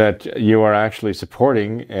 and that you are actually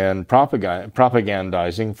supporting and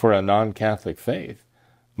propagandizing for a non-Catholic faith,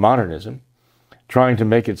 modernism, trying to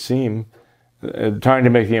make the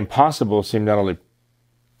impossible seem not only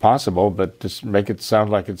possible, but to make it sound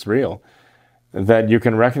like it's real, that you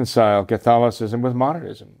can reconcile Catholicism with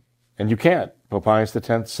modernism. And you can't. Pope Pius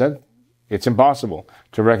X said it's impossible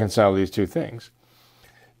to reconcile these two things.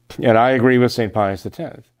 And I agree with St. Pius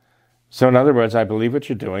X. So in other words, I believe what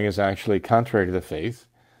you're doing is actually contrary to the faith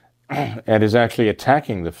and is actually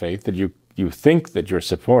attacking the faith that you think that you're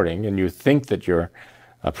supporting and you think that you're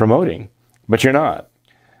promoting, but you're not.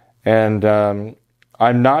 And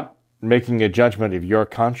I'm not making a judgment of your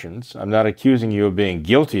conscience. I'm not accusing you of being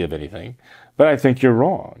guilty of anything, but I think you're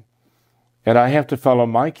wrong. And I have to follow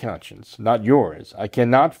my conscience, not yours. I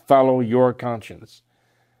cannot follow your conscience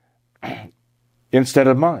instead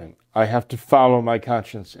of mine. I have to follow my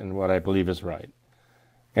conscience in what I believe is right.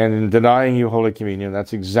 And in denying you Holy Communion,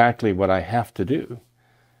 that's exactly what I have to do.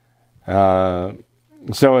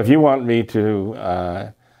 So if you want me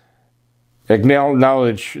to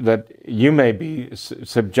acknowledge that you may be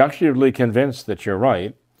subjectively convinced that you're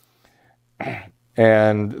right,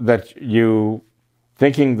 and that you,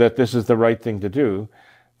 thinking that this is the right thing to do,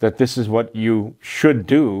 that this is what you should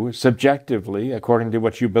do subjectively according to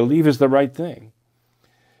what you believe is the right thing,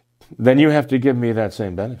 then you have to give me that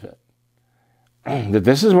same benefit. That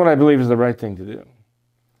this is what I believe is the right thing to do.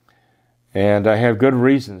 And I have good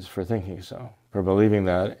reasons for thinking so, for believing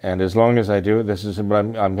that. And as long as I do it, this is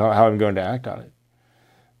what how I'm going to act on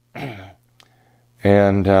it.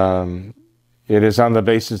 And it is on the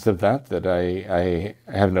basis of that I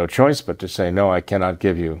have no choice but to say, no, I cannot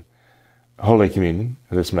give you Holy Communion,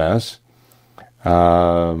 this Mass,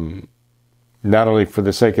 not only for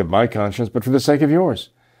the sake of my conscience, but for the sake of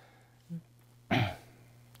yours.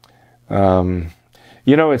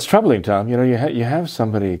 You know, it's troubling, Tom. You know, you have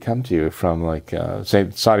somebody come to you from like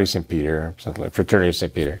St. Peter, something like Fraternity of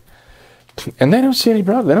St. Peter, and they don't see any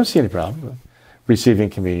problem. They don't see any problem with receiving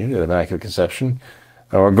communion at Immaculate Conception,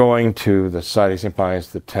 or going to the Society of St.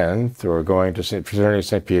 Pius X, or going to Fraternity of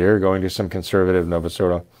St. Peter, going to some conservative Novus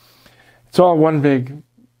Ordo. It's all one big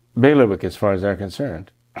bailiwick as far as they're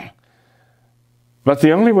concerned. But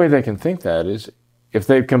the only way they can think that is if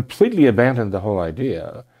they've completely abandoned the whole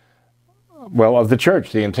idea, well, of the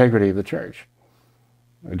church, the integrity of the church.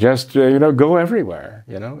 Just, go everywhere,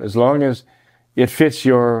 as long as it fits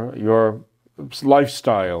your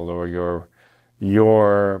lifestyle or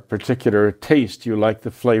your particular taste. You like the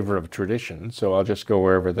flavor of tradition, so I'll just go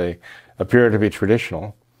wherever they appear to be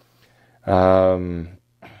traditional. I've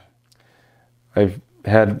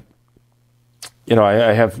had,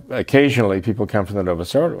 I have occasionally people come from the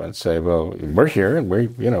Novus Ordo and say, well, we're here and we're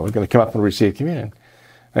going to come up and receive communion.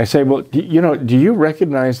 And I say, well, do you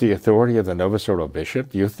recognize the authority of the Novus Ordo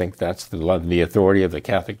bishop? Do you think that's the authority of the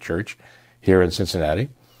Catholic Church here in Cincinnati?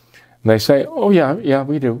 And they say, oh, yeah,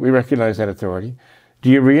 we do. We recognize that authority. Do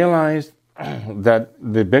you realize that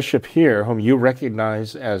the bishop here, whom you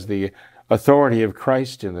recognize as the authority of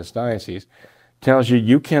Christ in this diocese, tells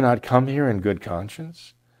you cannot come here in good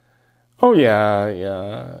conscience? Oh,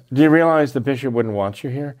 yeah. Do you realize the bishop wouldn't want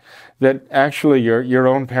you here? That actually your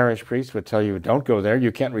own parish priest would tell you, don't go there,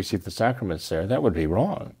 you can't receive the sacraments there. That would be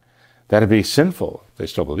wrong. That would be sinful. They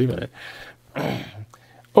still believe in it.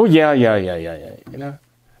 Oh, yeah.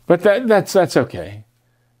 But that's okay.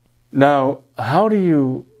 Now, how do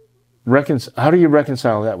you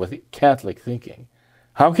reconcile that with Catholic thinking?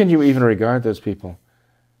 How can you even regard those people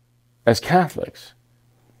as Catholics?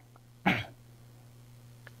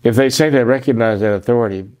 if they say they recognize that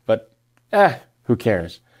authority, but who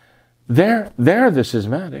cares? They're the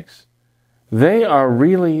schismatics. They are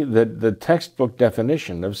really the textbook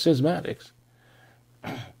definition of schismatics.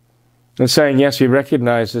 And saying, yes, we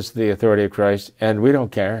recognize this is the authority of Christ, and we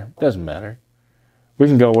don't care. Doesn't matter. We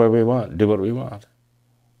can go where we want, do what we want.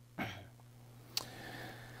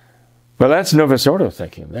 Well, that's Novus Ordo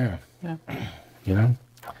thinking there. Yeah. You know?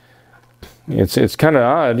 It's kind of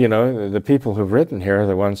odd, you know, the people who've written here are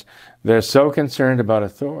the ones, they're so concerned about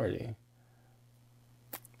authority.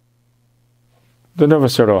 The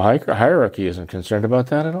Novus Ordo hierarchy isn't concerned about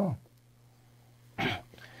that at all.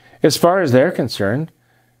 As far as they're concerned,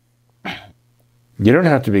 you don't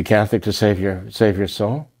have to be Catholic to save your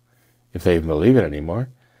soul, if they even believe it anymore.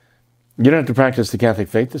 You don't have to practice the Catholic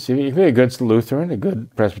faith to save it. You can be a good Lutheran, a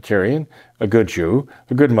good Presbyterian, a good Jew,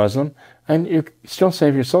 a good Muslim, and you still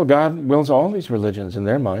save your soul. God wills all these religions in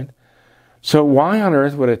their mind. So why on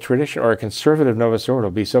earth would a tradition or a conservative Novus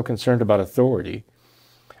Ordo be so concerned about authority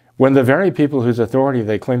when the very people whose authority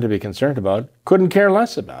they claim to be concerned about couldn't care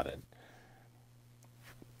less about it?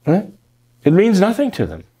 Right? It means nothing to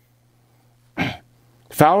them.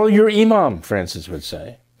 Follow your imam, Francis would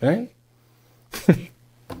say, right?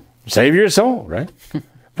 Save your soul, right?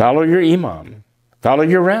 Follow your imam. Follow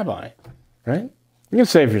your rabbi, right? You can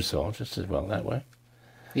save your soul just as well that way.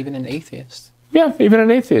 Even an atheist. Yeah, even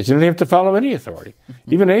an atheist. You don't have to follow any authority.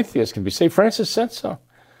 Even atheists can be saved. Francis said so.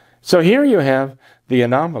 So here you have the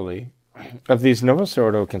anomaly of these Novus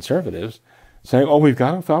Ordo conservatives saying, oh, we've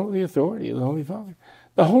got to follow the authority of the Holy Father.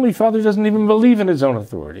 The Holy Father doesn't even believe in his own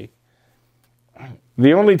authority.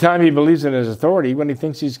 The only time he believes in his authority when he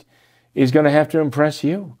thinks he's going to have to impress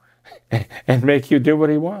you and make you do what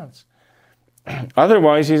he wants.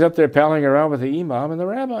 Otherwise, he's up there palling around with the imam and the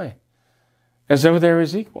rabbi as though they're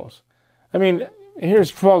his equals. I mean,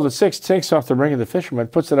 here's Paul VI takes off the ring of the fisherman,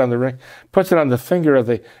 puts it on the finger of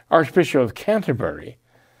the Archbishop of Canterbury.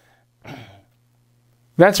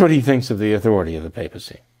 That's what he thinks of the authority of the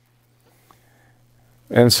papacy.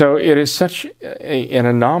 And so it is such an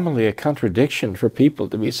anomaly, a contradiction for people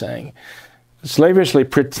to be saying, slavishly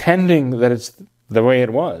pretending that it's the way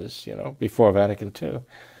it was, you know, before Vatican II,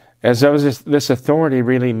 as though this authority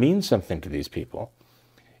really means something to these people.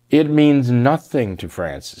 It means nothing to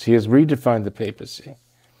Francis. He has redefined the papacy.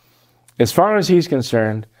 As far as he's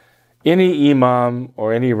concerned, any imam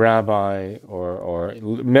or any rabbi or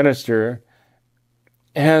minister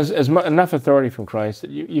has enough authority from Christ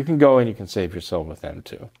that you can go and you can save your soul with them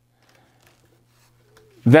too.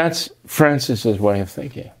 That's Francis's way of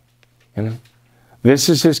thinking. You know, this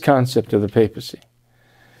is his concept of the papacy.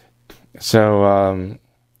 So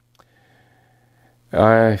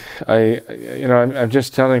I'm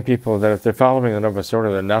just telling people that if they're following the Novus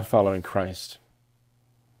Ordo, they're not following Christ.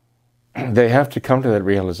 They have to come to that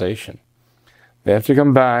realization. They have to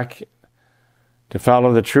come back to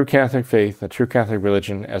follow the true Catholic faith, the true Catholic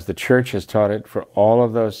religion, as the Church has taught it for all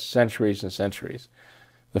of those centuries and centuries.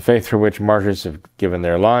 The faith for which martyrs have given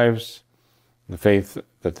their lives, the faith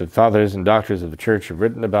that the fathers and doctors of the Church have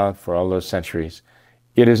written about for all those centuries.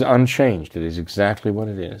 It is unchanged. It is exactly what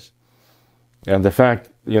it is. And the fact,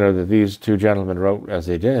 you know, that these two gentlemen wrote as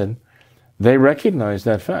they did, they recognize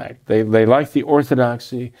that fact. They like the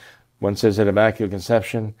orthodoxy, one says at Immaculate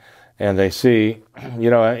Conception, and they see, you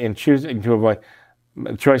know, in choosing to avoid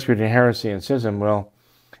choice between heresy and schism, well,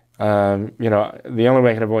 you know, the only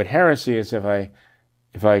way I can avoid heresy is if I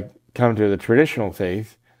come to the traditional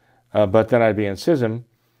faith, but then I'd be in schism.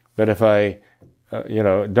 But if I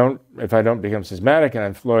don't become schismatic and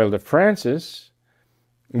I'm loyal to Francis,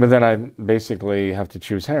 but then I basically have to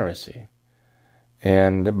choose heresy.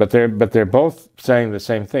 But they're both saying the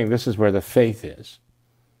same thing. This is where the faith is,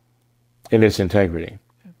 in its integrity.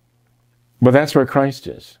 But that's where Christ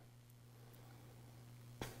is.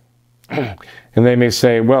 And they may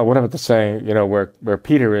say, well, what about the saying, you know, where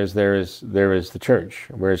Peter is, there is the church.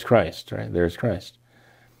 Where is Christ, right? There is Christ.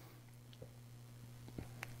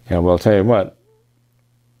 Yeah, well, I'll tell you what,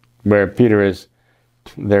 where Peter is,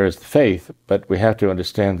 there is the faith, but we have to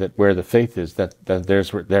understand that where the faith is,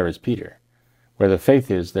 there is Peter. Where the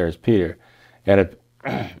faith is, there is Peter.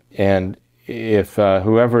 And if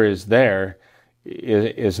whoever is there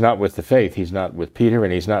is not with the faith, he's not with Peter,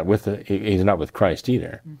 and he's not with Christ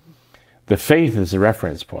either. Mm-hmm. The faith is the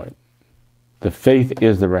reference point. The faith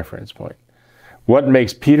is the reference point. What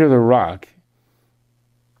makes Peter the rock?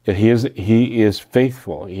 He is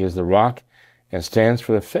faithful. He is the rock and stands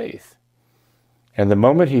for the faith. And the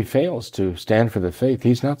moment he fails to stand for the faith,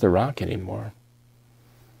 he's not the rock anymore.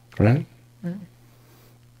 Right? Mm-hmm.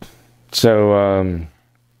 So,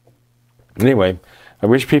 anyway, I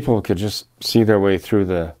wish people could just see their way through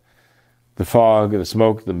the fog, the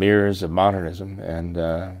smoke, the mirrors of modernism and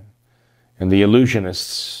the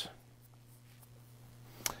illusionists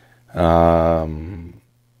and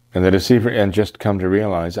the deceiver, and just come to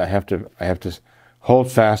realize I have to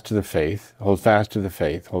hold fast to the faith, hold fast to the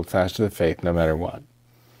faith, hold fast to the faith, no matter what.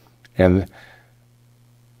 And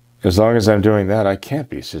as long as I'm doing that, I can't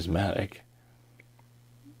be schismatic.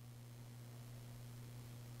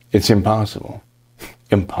 It's impossible.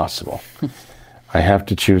 Impossible. I have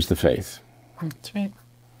to choose the faith. That's right.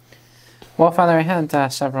 Well, Father, I had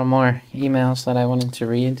several more emails that I wanted to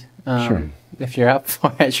read. Sure. If you're up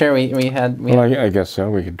for it. Sure, we had... I guess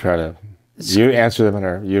so. We could try to... You answer them in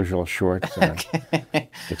our usual short, okay.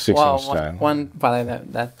 16 well, style. One Father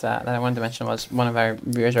that I wanted to mention was one of our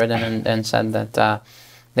viewers read in and said that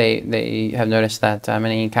they have noticed that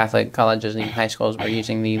many Catholic colleges and even high schools were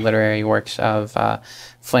using the literary works of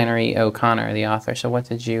Flannery O'Connor, the author. So what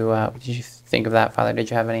did you think of that, Father? Did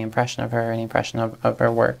you have any impression of her, any impression of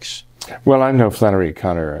her works? Well, I'm no Flannery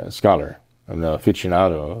O'Connor scholar. I'm no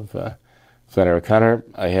aficionado of Flannery O'Connor.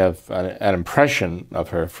 I have an impression of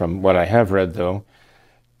her from what I have read, though.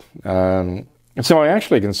 And so I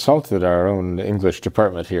actually consulted our own English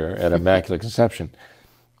department here at Immaculate Conception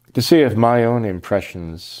to see if my own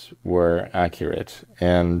impressions were accurate.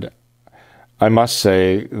 And I must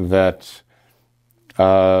say that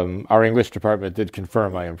our English department did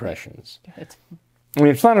confirm my impressions. Good. I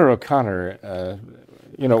mean, Flannery O'Connor,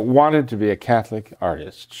 wanted to be a Catholic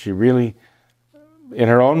artist. She really, in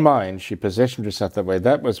her own mind, she positioned herself that way.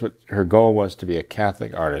 That was what her goal was, to be a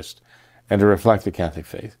Catholic artist and to reflect the Catholic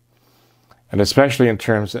faith. And especially in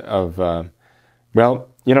terms of,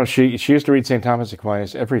 she used to read St. Thomas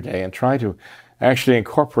Aquinas every day and try to actually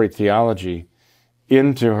incorporate theology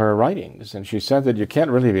into her writings. And she said that you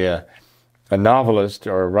can't really be a novelist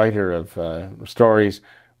or a writer of stories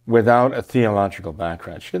without a theological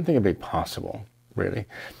background. She didn't think it'd be possible, really,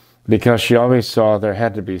 because she always saw there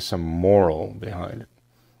had to be some moral behind it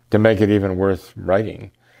to make it even worth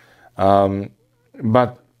writing.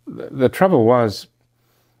 But the trouble was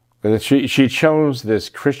that she chose this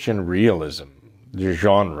Christian realism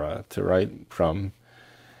genre to write from.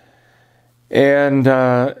 And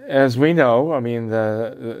as we know, I mean,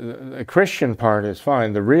 the Christian part is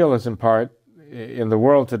fine. The realism part in the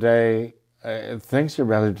world today, things are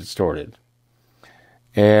rather distorted.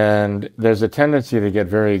 And there's a tendency to get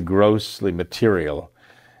very grossly material.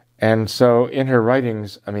 And so in her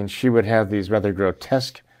writings, I mean, she would have these rather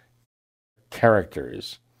grotesque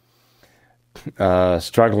characters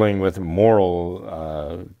struggling with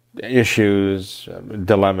moral issues,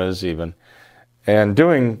 dilemmas even, and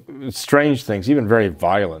doing strange things, even very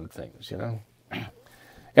violent things,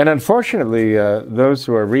 And unfortunately, those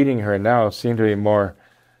who are reading her now seem to be more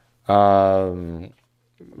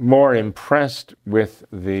impressed with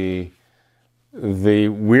the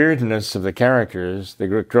weirdness of the characters, the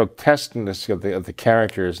grotesqueness of the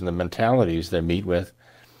characters and the mentalities they meet with,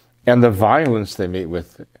 and the violence they meet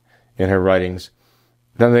with in her writings,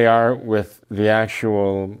 than they are with the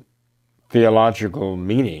actual theological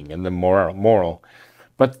meaning and the moral.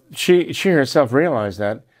 But she herself realized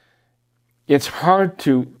that it's hard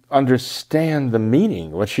to understand the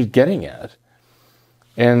meaning, what she's getting at.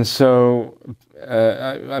 And so,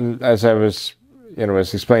 as I was,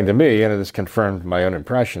 was explained to me, and this confirmed my own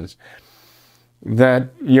impressions, that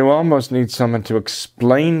you almost need someone to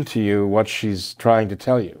explain to you what she's trying to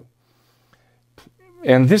tell you.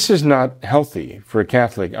 And this is not healthy for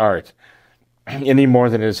Catholic art any more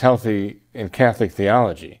than it is healthy in Catholic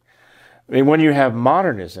theology. I mean, when you have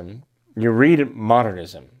modernism, you read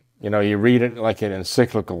modernism. You read it like an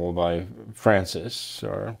encyclical by Francis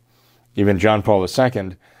or even John Paul II,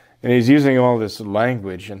 and he's using all this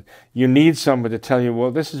language, and you need someone to tell you,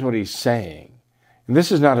 well, this is what he's saying. And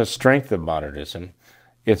this is not a strength of modernism.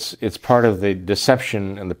 It's part of the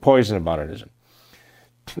deception and the poison of modernism.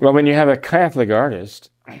 Well, when you have a Catholic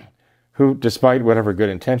artist who, despite whatever good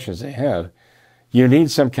intentions they have, you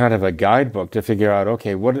need some kind of a guidebook to figure out,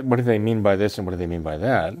 okay, what do they mean by this and what do they mean by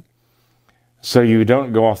that? So you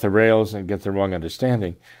don't go off the rails and get the wrong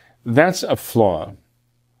understanding. That's a flaw.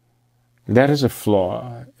 That is a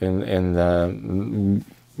flaw in the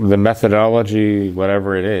methodology,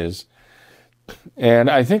 whatever it is. And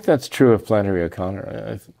I think that's true of Flannery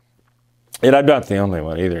O'Connor. And I'm not the only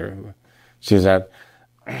one either who sees that.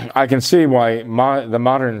 I can see why the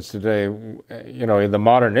moderns today, the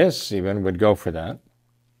modernists even, would go for that.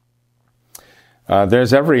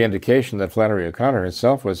 There's every indication that Flannery O'Connor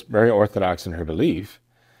herself was very orthodox in her belief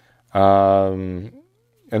until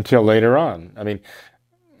later on. I mean,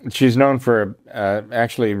 she's known for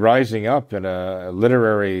actually rising up in a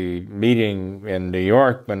literary meeting in New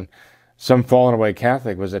York when some fallen away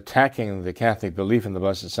Catholic was attacking the Catholic belief in the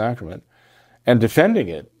Blessed Sacrament and defending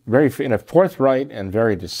it in a forthright and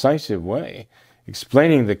very decisive way,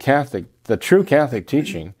 explaining the true Catholic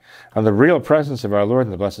teaching on the real presence of our Lord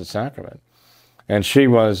in the Blessed Sacrament. And she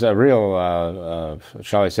was a real,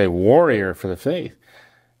 shall I say, warrior for the faith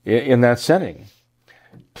in that setting.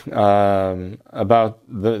 About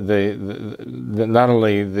not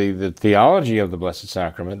only the theology of the Blessed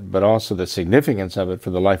Sacrament, but also the significance of it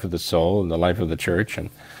for the life of the soul and the life of the Church and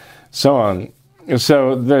so on.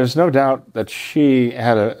 So there's no doubt that she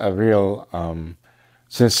had a real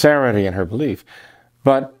sincerity in her belief.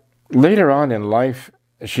 But later on in life,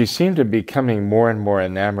 she seemed to be becoming more and more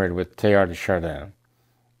enamored with Teilhard de Chardin.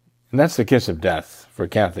 And that's the kiss of death for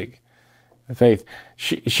Catholic faith.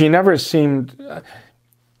 She never seemed...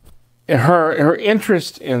 Her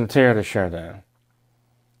interest in Teilhard de Chardin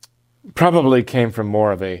probably came from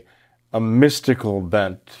more of a mystical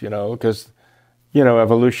bent, because,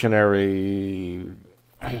 evolutionary,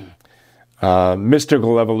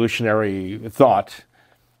 mystical evolutionary thought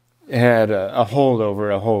had a hold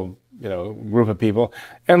over a whole, group of people,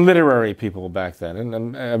 and literary people back then.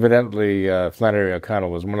 And evidently Flannery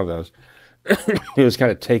O'Connell was one of those. He was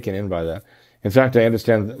kind of taken in by that. In fact, I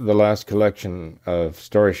understand the last collection of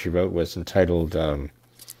stories she wrote was entitled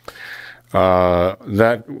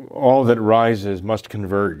that all that rises must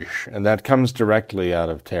converge, and that comes directly out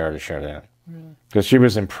of Teilhard de Chardin, because she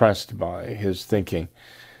was impressed by his thinking.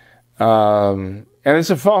 And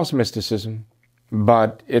it's a false mysticism,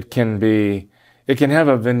 but it can have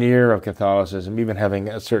a veneer of Catholicism, even having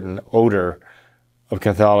a certain odor of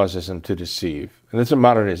Catholicism to deceive. And that's what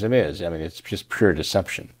modernism is. I mean, it's just pure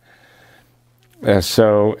deception.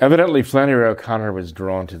 So evidently Flannery O'Connor was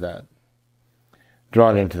drawn into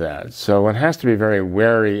that. So one has to be very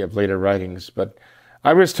wary of later writings. But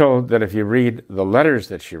I was told that if you read the letters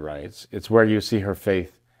that she writes, it's where you see her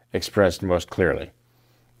faith expressed most clearly.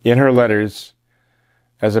 In her letters,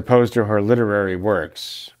 as opposed to her literary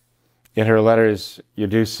works, in her letters you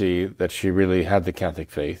do see that she really had the Catholic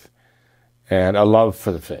faith and a love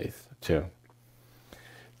for the faith too.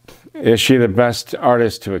 Is she the best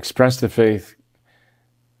artist to express the faith?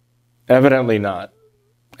 Evidently not.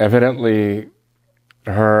 Evidently,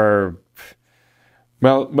 what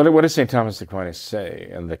does St. Thomas Aquinas say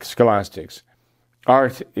in the Scholastics?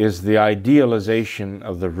 Art is the idealization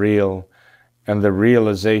of the real and the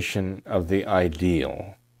realization of the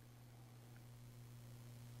ideal.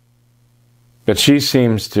 But she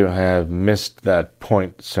seems to have missed that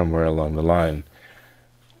point somewhere along the line.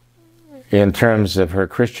 In terms of her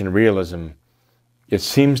Christian realism, it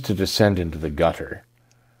seems to descend into the gutter.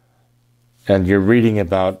 And you're reading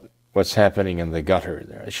about what's happening in the gutter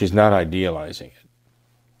there. She's not idealizing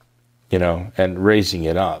it, and raising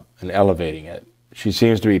it up and elevating it. She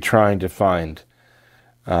seems to be trying to find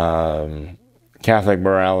Catholic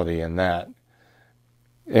morality in that.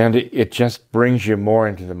 And it just brings you more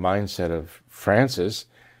into the mindset of Francis,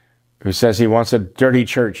 who says he wants a dirty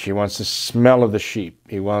church. He wants the smell of the sheep.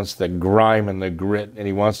 He wants the grime and the grit, and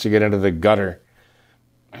he wants to get into the gutter.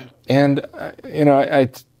 And, I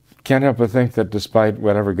can't help but think that despite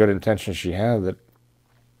whatever good intentions she had, that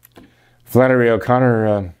Flannery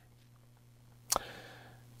O'Connor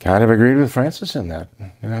kind of agreed with Francis in that.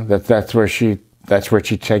 That's where she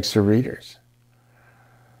takes her readers.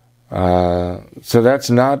 So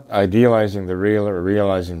that's not idealizing the real or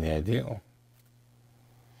realizing the ideal.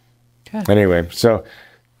 Okay. Anyway, so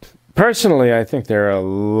personally, I think there are a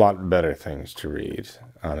lot better things to read.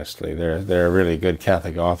 Honestly, there are really good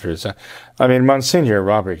Catholic authors. I mean, Monsignor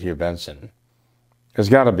Robert Hugh Benson has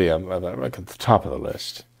got to be at the top of the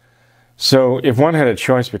list. So if one had a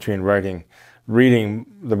choice between reading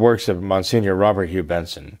the works of Monsignor Robert Hugh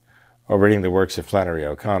Benson or reading the works of Flannery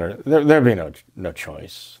O'Connor, there'd be no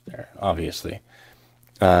choice there, obviously.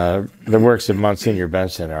 The works of Monsignor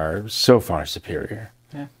Benson are so far superior.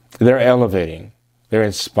 Yeah. They're elevating. They're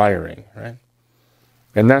inspiring, right?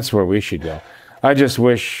 And that's where we should go. I just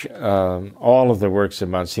wish all of the works of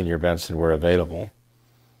Monsignor Benson were available.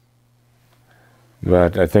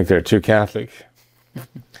 But I think they're too Catholic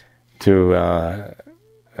to,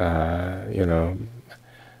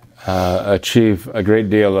 achieve a great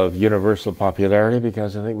deal of universal popularity,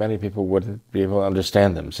 because I think many people wouldn't be able to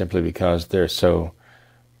understand them simply because they're so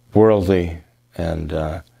worldly and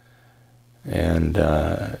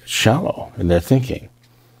shallow in their thinking.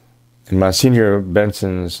 And Monsignor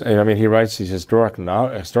Benson's, he writes these historical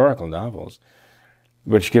novels,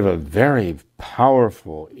 which give a very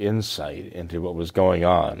powerful insight into what was going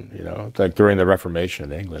on, like during the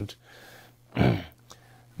Reformation in England.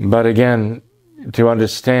 But again, to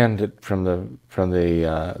understand it through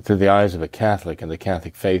the eyes of a Catholic and the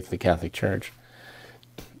Catholic faith, the Catholic Church,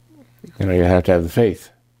 you have to have the faith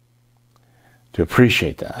to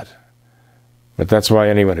appreciate that. But that's why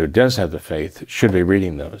anyone who does have the faith should be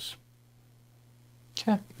reading those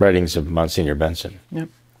writings of Monsignor Benson. Yep.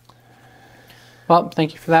 Well,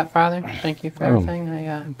 thank you for that, Father. Thank you for everything.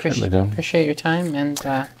 I appreciate your time. And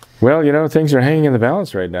well, things are hanging in the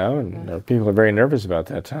balance right now, and people are very nervous about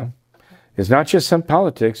that, Tom. It's not just some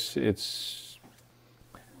politics. It's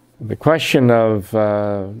the question of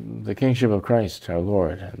the kingship of Christ, our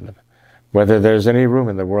Lord, and whether there's any room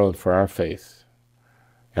in the world for our faith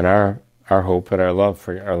and our hope and our love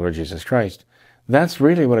for our Lord Jesus Christ. That's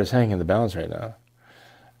really what is hanging in the balance right now.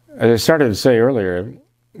 As I started to say earlier,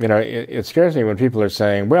 it scares me when people are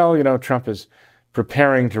saying, well, Trump is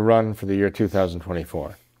preparing to run for the year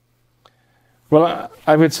 2024. Well,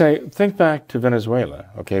 I would say, think back to Venezuela,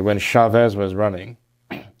 when Chavez was running.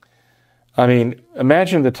 I mean,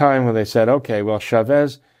 imagine the time when they said,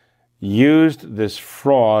 Chavez used this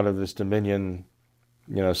fraud of this Dominion,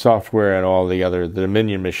 software and all the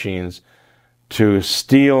Dominion machines to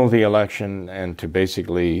steal the election and to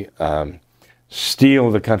basically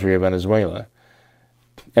steal the country of Venezuela.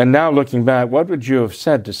 And now looking back, what would you have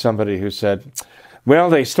said to somebody who said, well,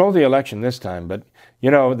 they stole the election this time, but,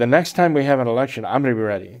 the next time we have an election, I'm going to be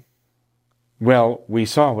ready. Well, we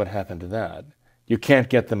saw what happened to that. You can't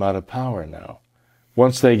get them out of power now.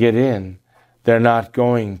 Once they get in, they're not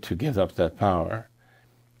going to give up that power.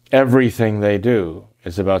 Everything they do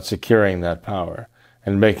is about securing that power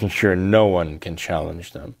and making sure no one can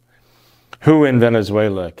challenge them. Who in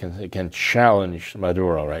Venezuela can challenge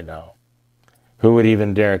Maduro right now? Who would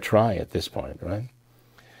even dare try at this point, right?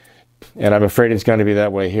 And I'm afraid it's going to be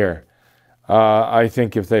that way here. I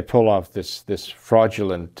think if they pull off this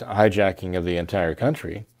fraudulent hijacking of the entire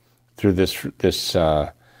country through this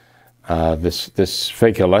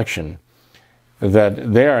fake election,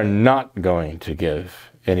 that they are not going to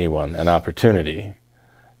give anyone an opportunity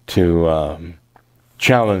to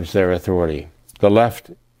challenge their authority. The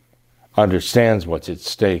left understands what's at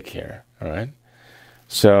stake here, all right?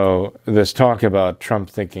 So this talk about Trump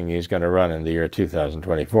thinking he's going to run in the year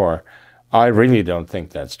 2024, I really don't think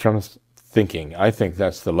that's Trump's thinking. I think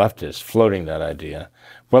that's the leftists floating that idea.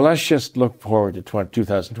 Well, let's just look forward to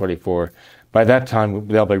 2024. By that time,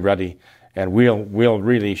 they'll be ready, and we'll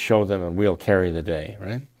really show them, and we'll carry the day,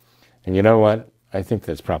 right? And you know what? I think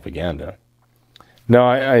that's propaganda. No,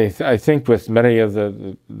 I think with many of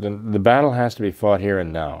the battle has to be fought here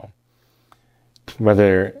and now.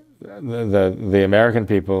 Whether the American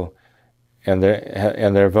people and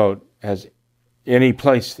their vote has any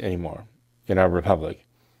place anymore in our republic,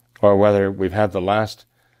 or whether we've had the last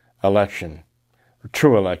election,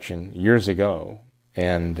 true election, years ago,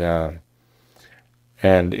 and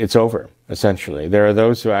it's over, essentially. There are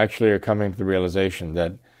those who actually are coming to the realization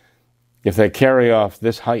that if they carry off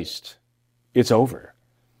this heist, it's over.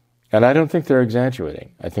 And I don't think they're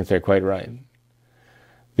exaggerating. I think they're quite right.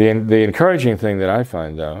 The encouraging thing that I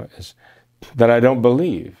find, though, is that I don't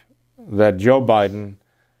believe that Joe Biden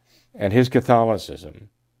and his Catholicism,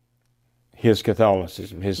 his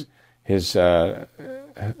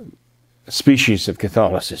species of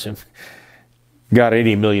Catholicism, got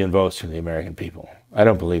 80 million votes from the American people. I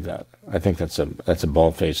don't believe that. I think that's a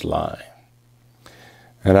bald-faced lie.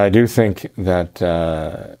 And I do think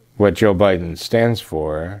that what Joe Biden stands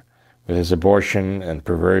for, with his abortion and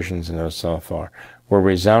perversions and so far, were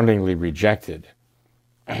resoundingly rejected.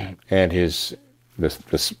 And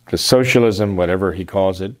the socialism, whatever he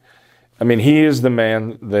calls it, I mean, he is the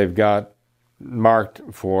man they've got marked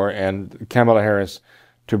for, and Kamala Harris,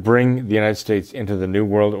 to bring the United States into the New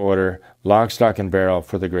World Order, lock, stock, and barrel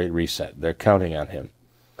for the Great Reset. They're counting on him.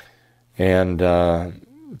 And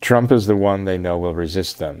Trump is the one they know will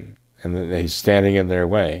resist them, and he's standing in their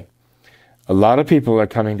way. A lot of people are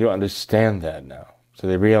coming to understand that now. So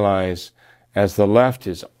they realize, as the left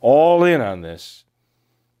is all in on this,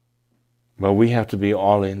 well, we have to be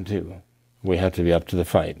all in too. We have to be up to the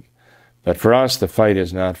fight. But for us, the fight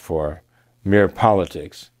is not for mere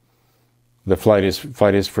politics. The fight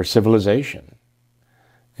is for civilization.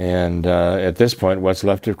 And at this point, what's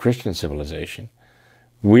left of Christian civilization?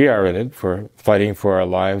 We are in it for fighting for our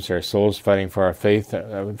lives, our souls, fighting for our faith,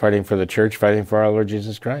 fighting for the church, fighting for our Lord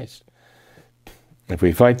Jesus Christ. If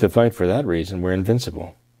we fight the fight for that reason, we're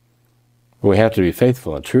invincible. We have to be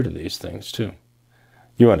faithful and true to these things, too.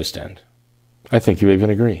 You understand. I think you even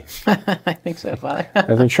agree. I think so, Father.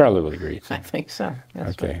 I think Charlotte would agree. I think so.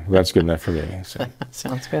 That's Okay, well, that's good enough for me. So,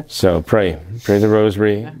 Sounds good. so pray the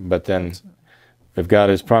rosary, but then if God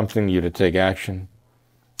is prompting you to take action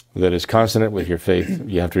that is consonant with your faith,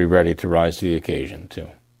 you have to be ready to rise to the occasion too.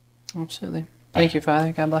 Absolutely. Thank you,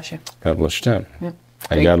 Father. God bless you. God bless you. Yep.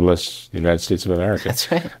 And God bless the United States of America. That's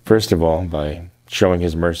right. First of all, by showing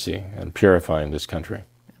his mercy and purifying this country.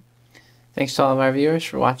 Thanks to all of our viewers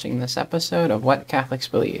for watching this episode of What Catholics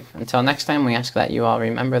Believe. Until next time, we ask that you all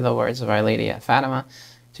remember the words of Our Lady at Fatima,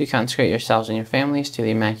 to consecrate yourselves and your families to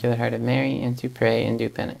the Immaculate Heart of Mary, and to pray and do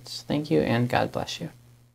penance. Thank you, and God bless you.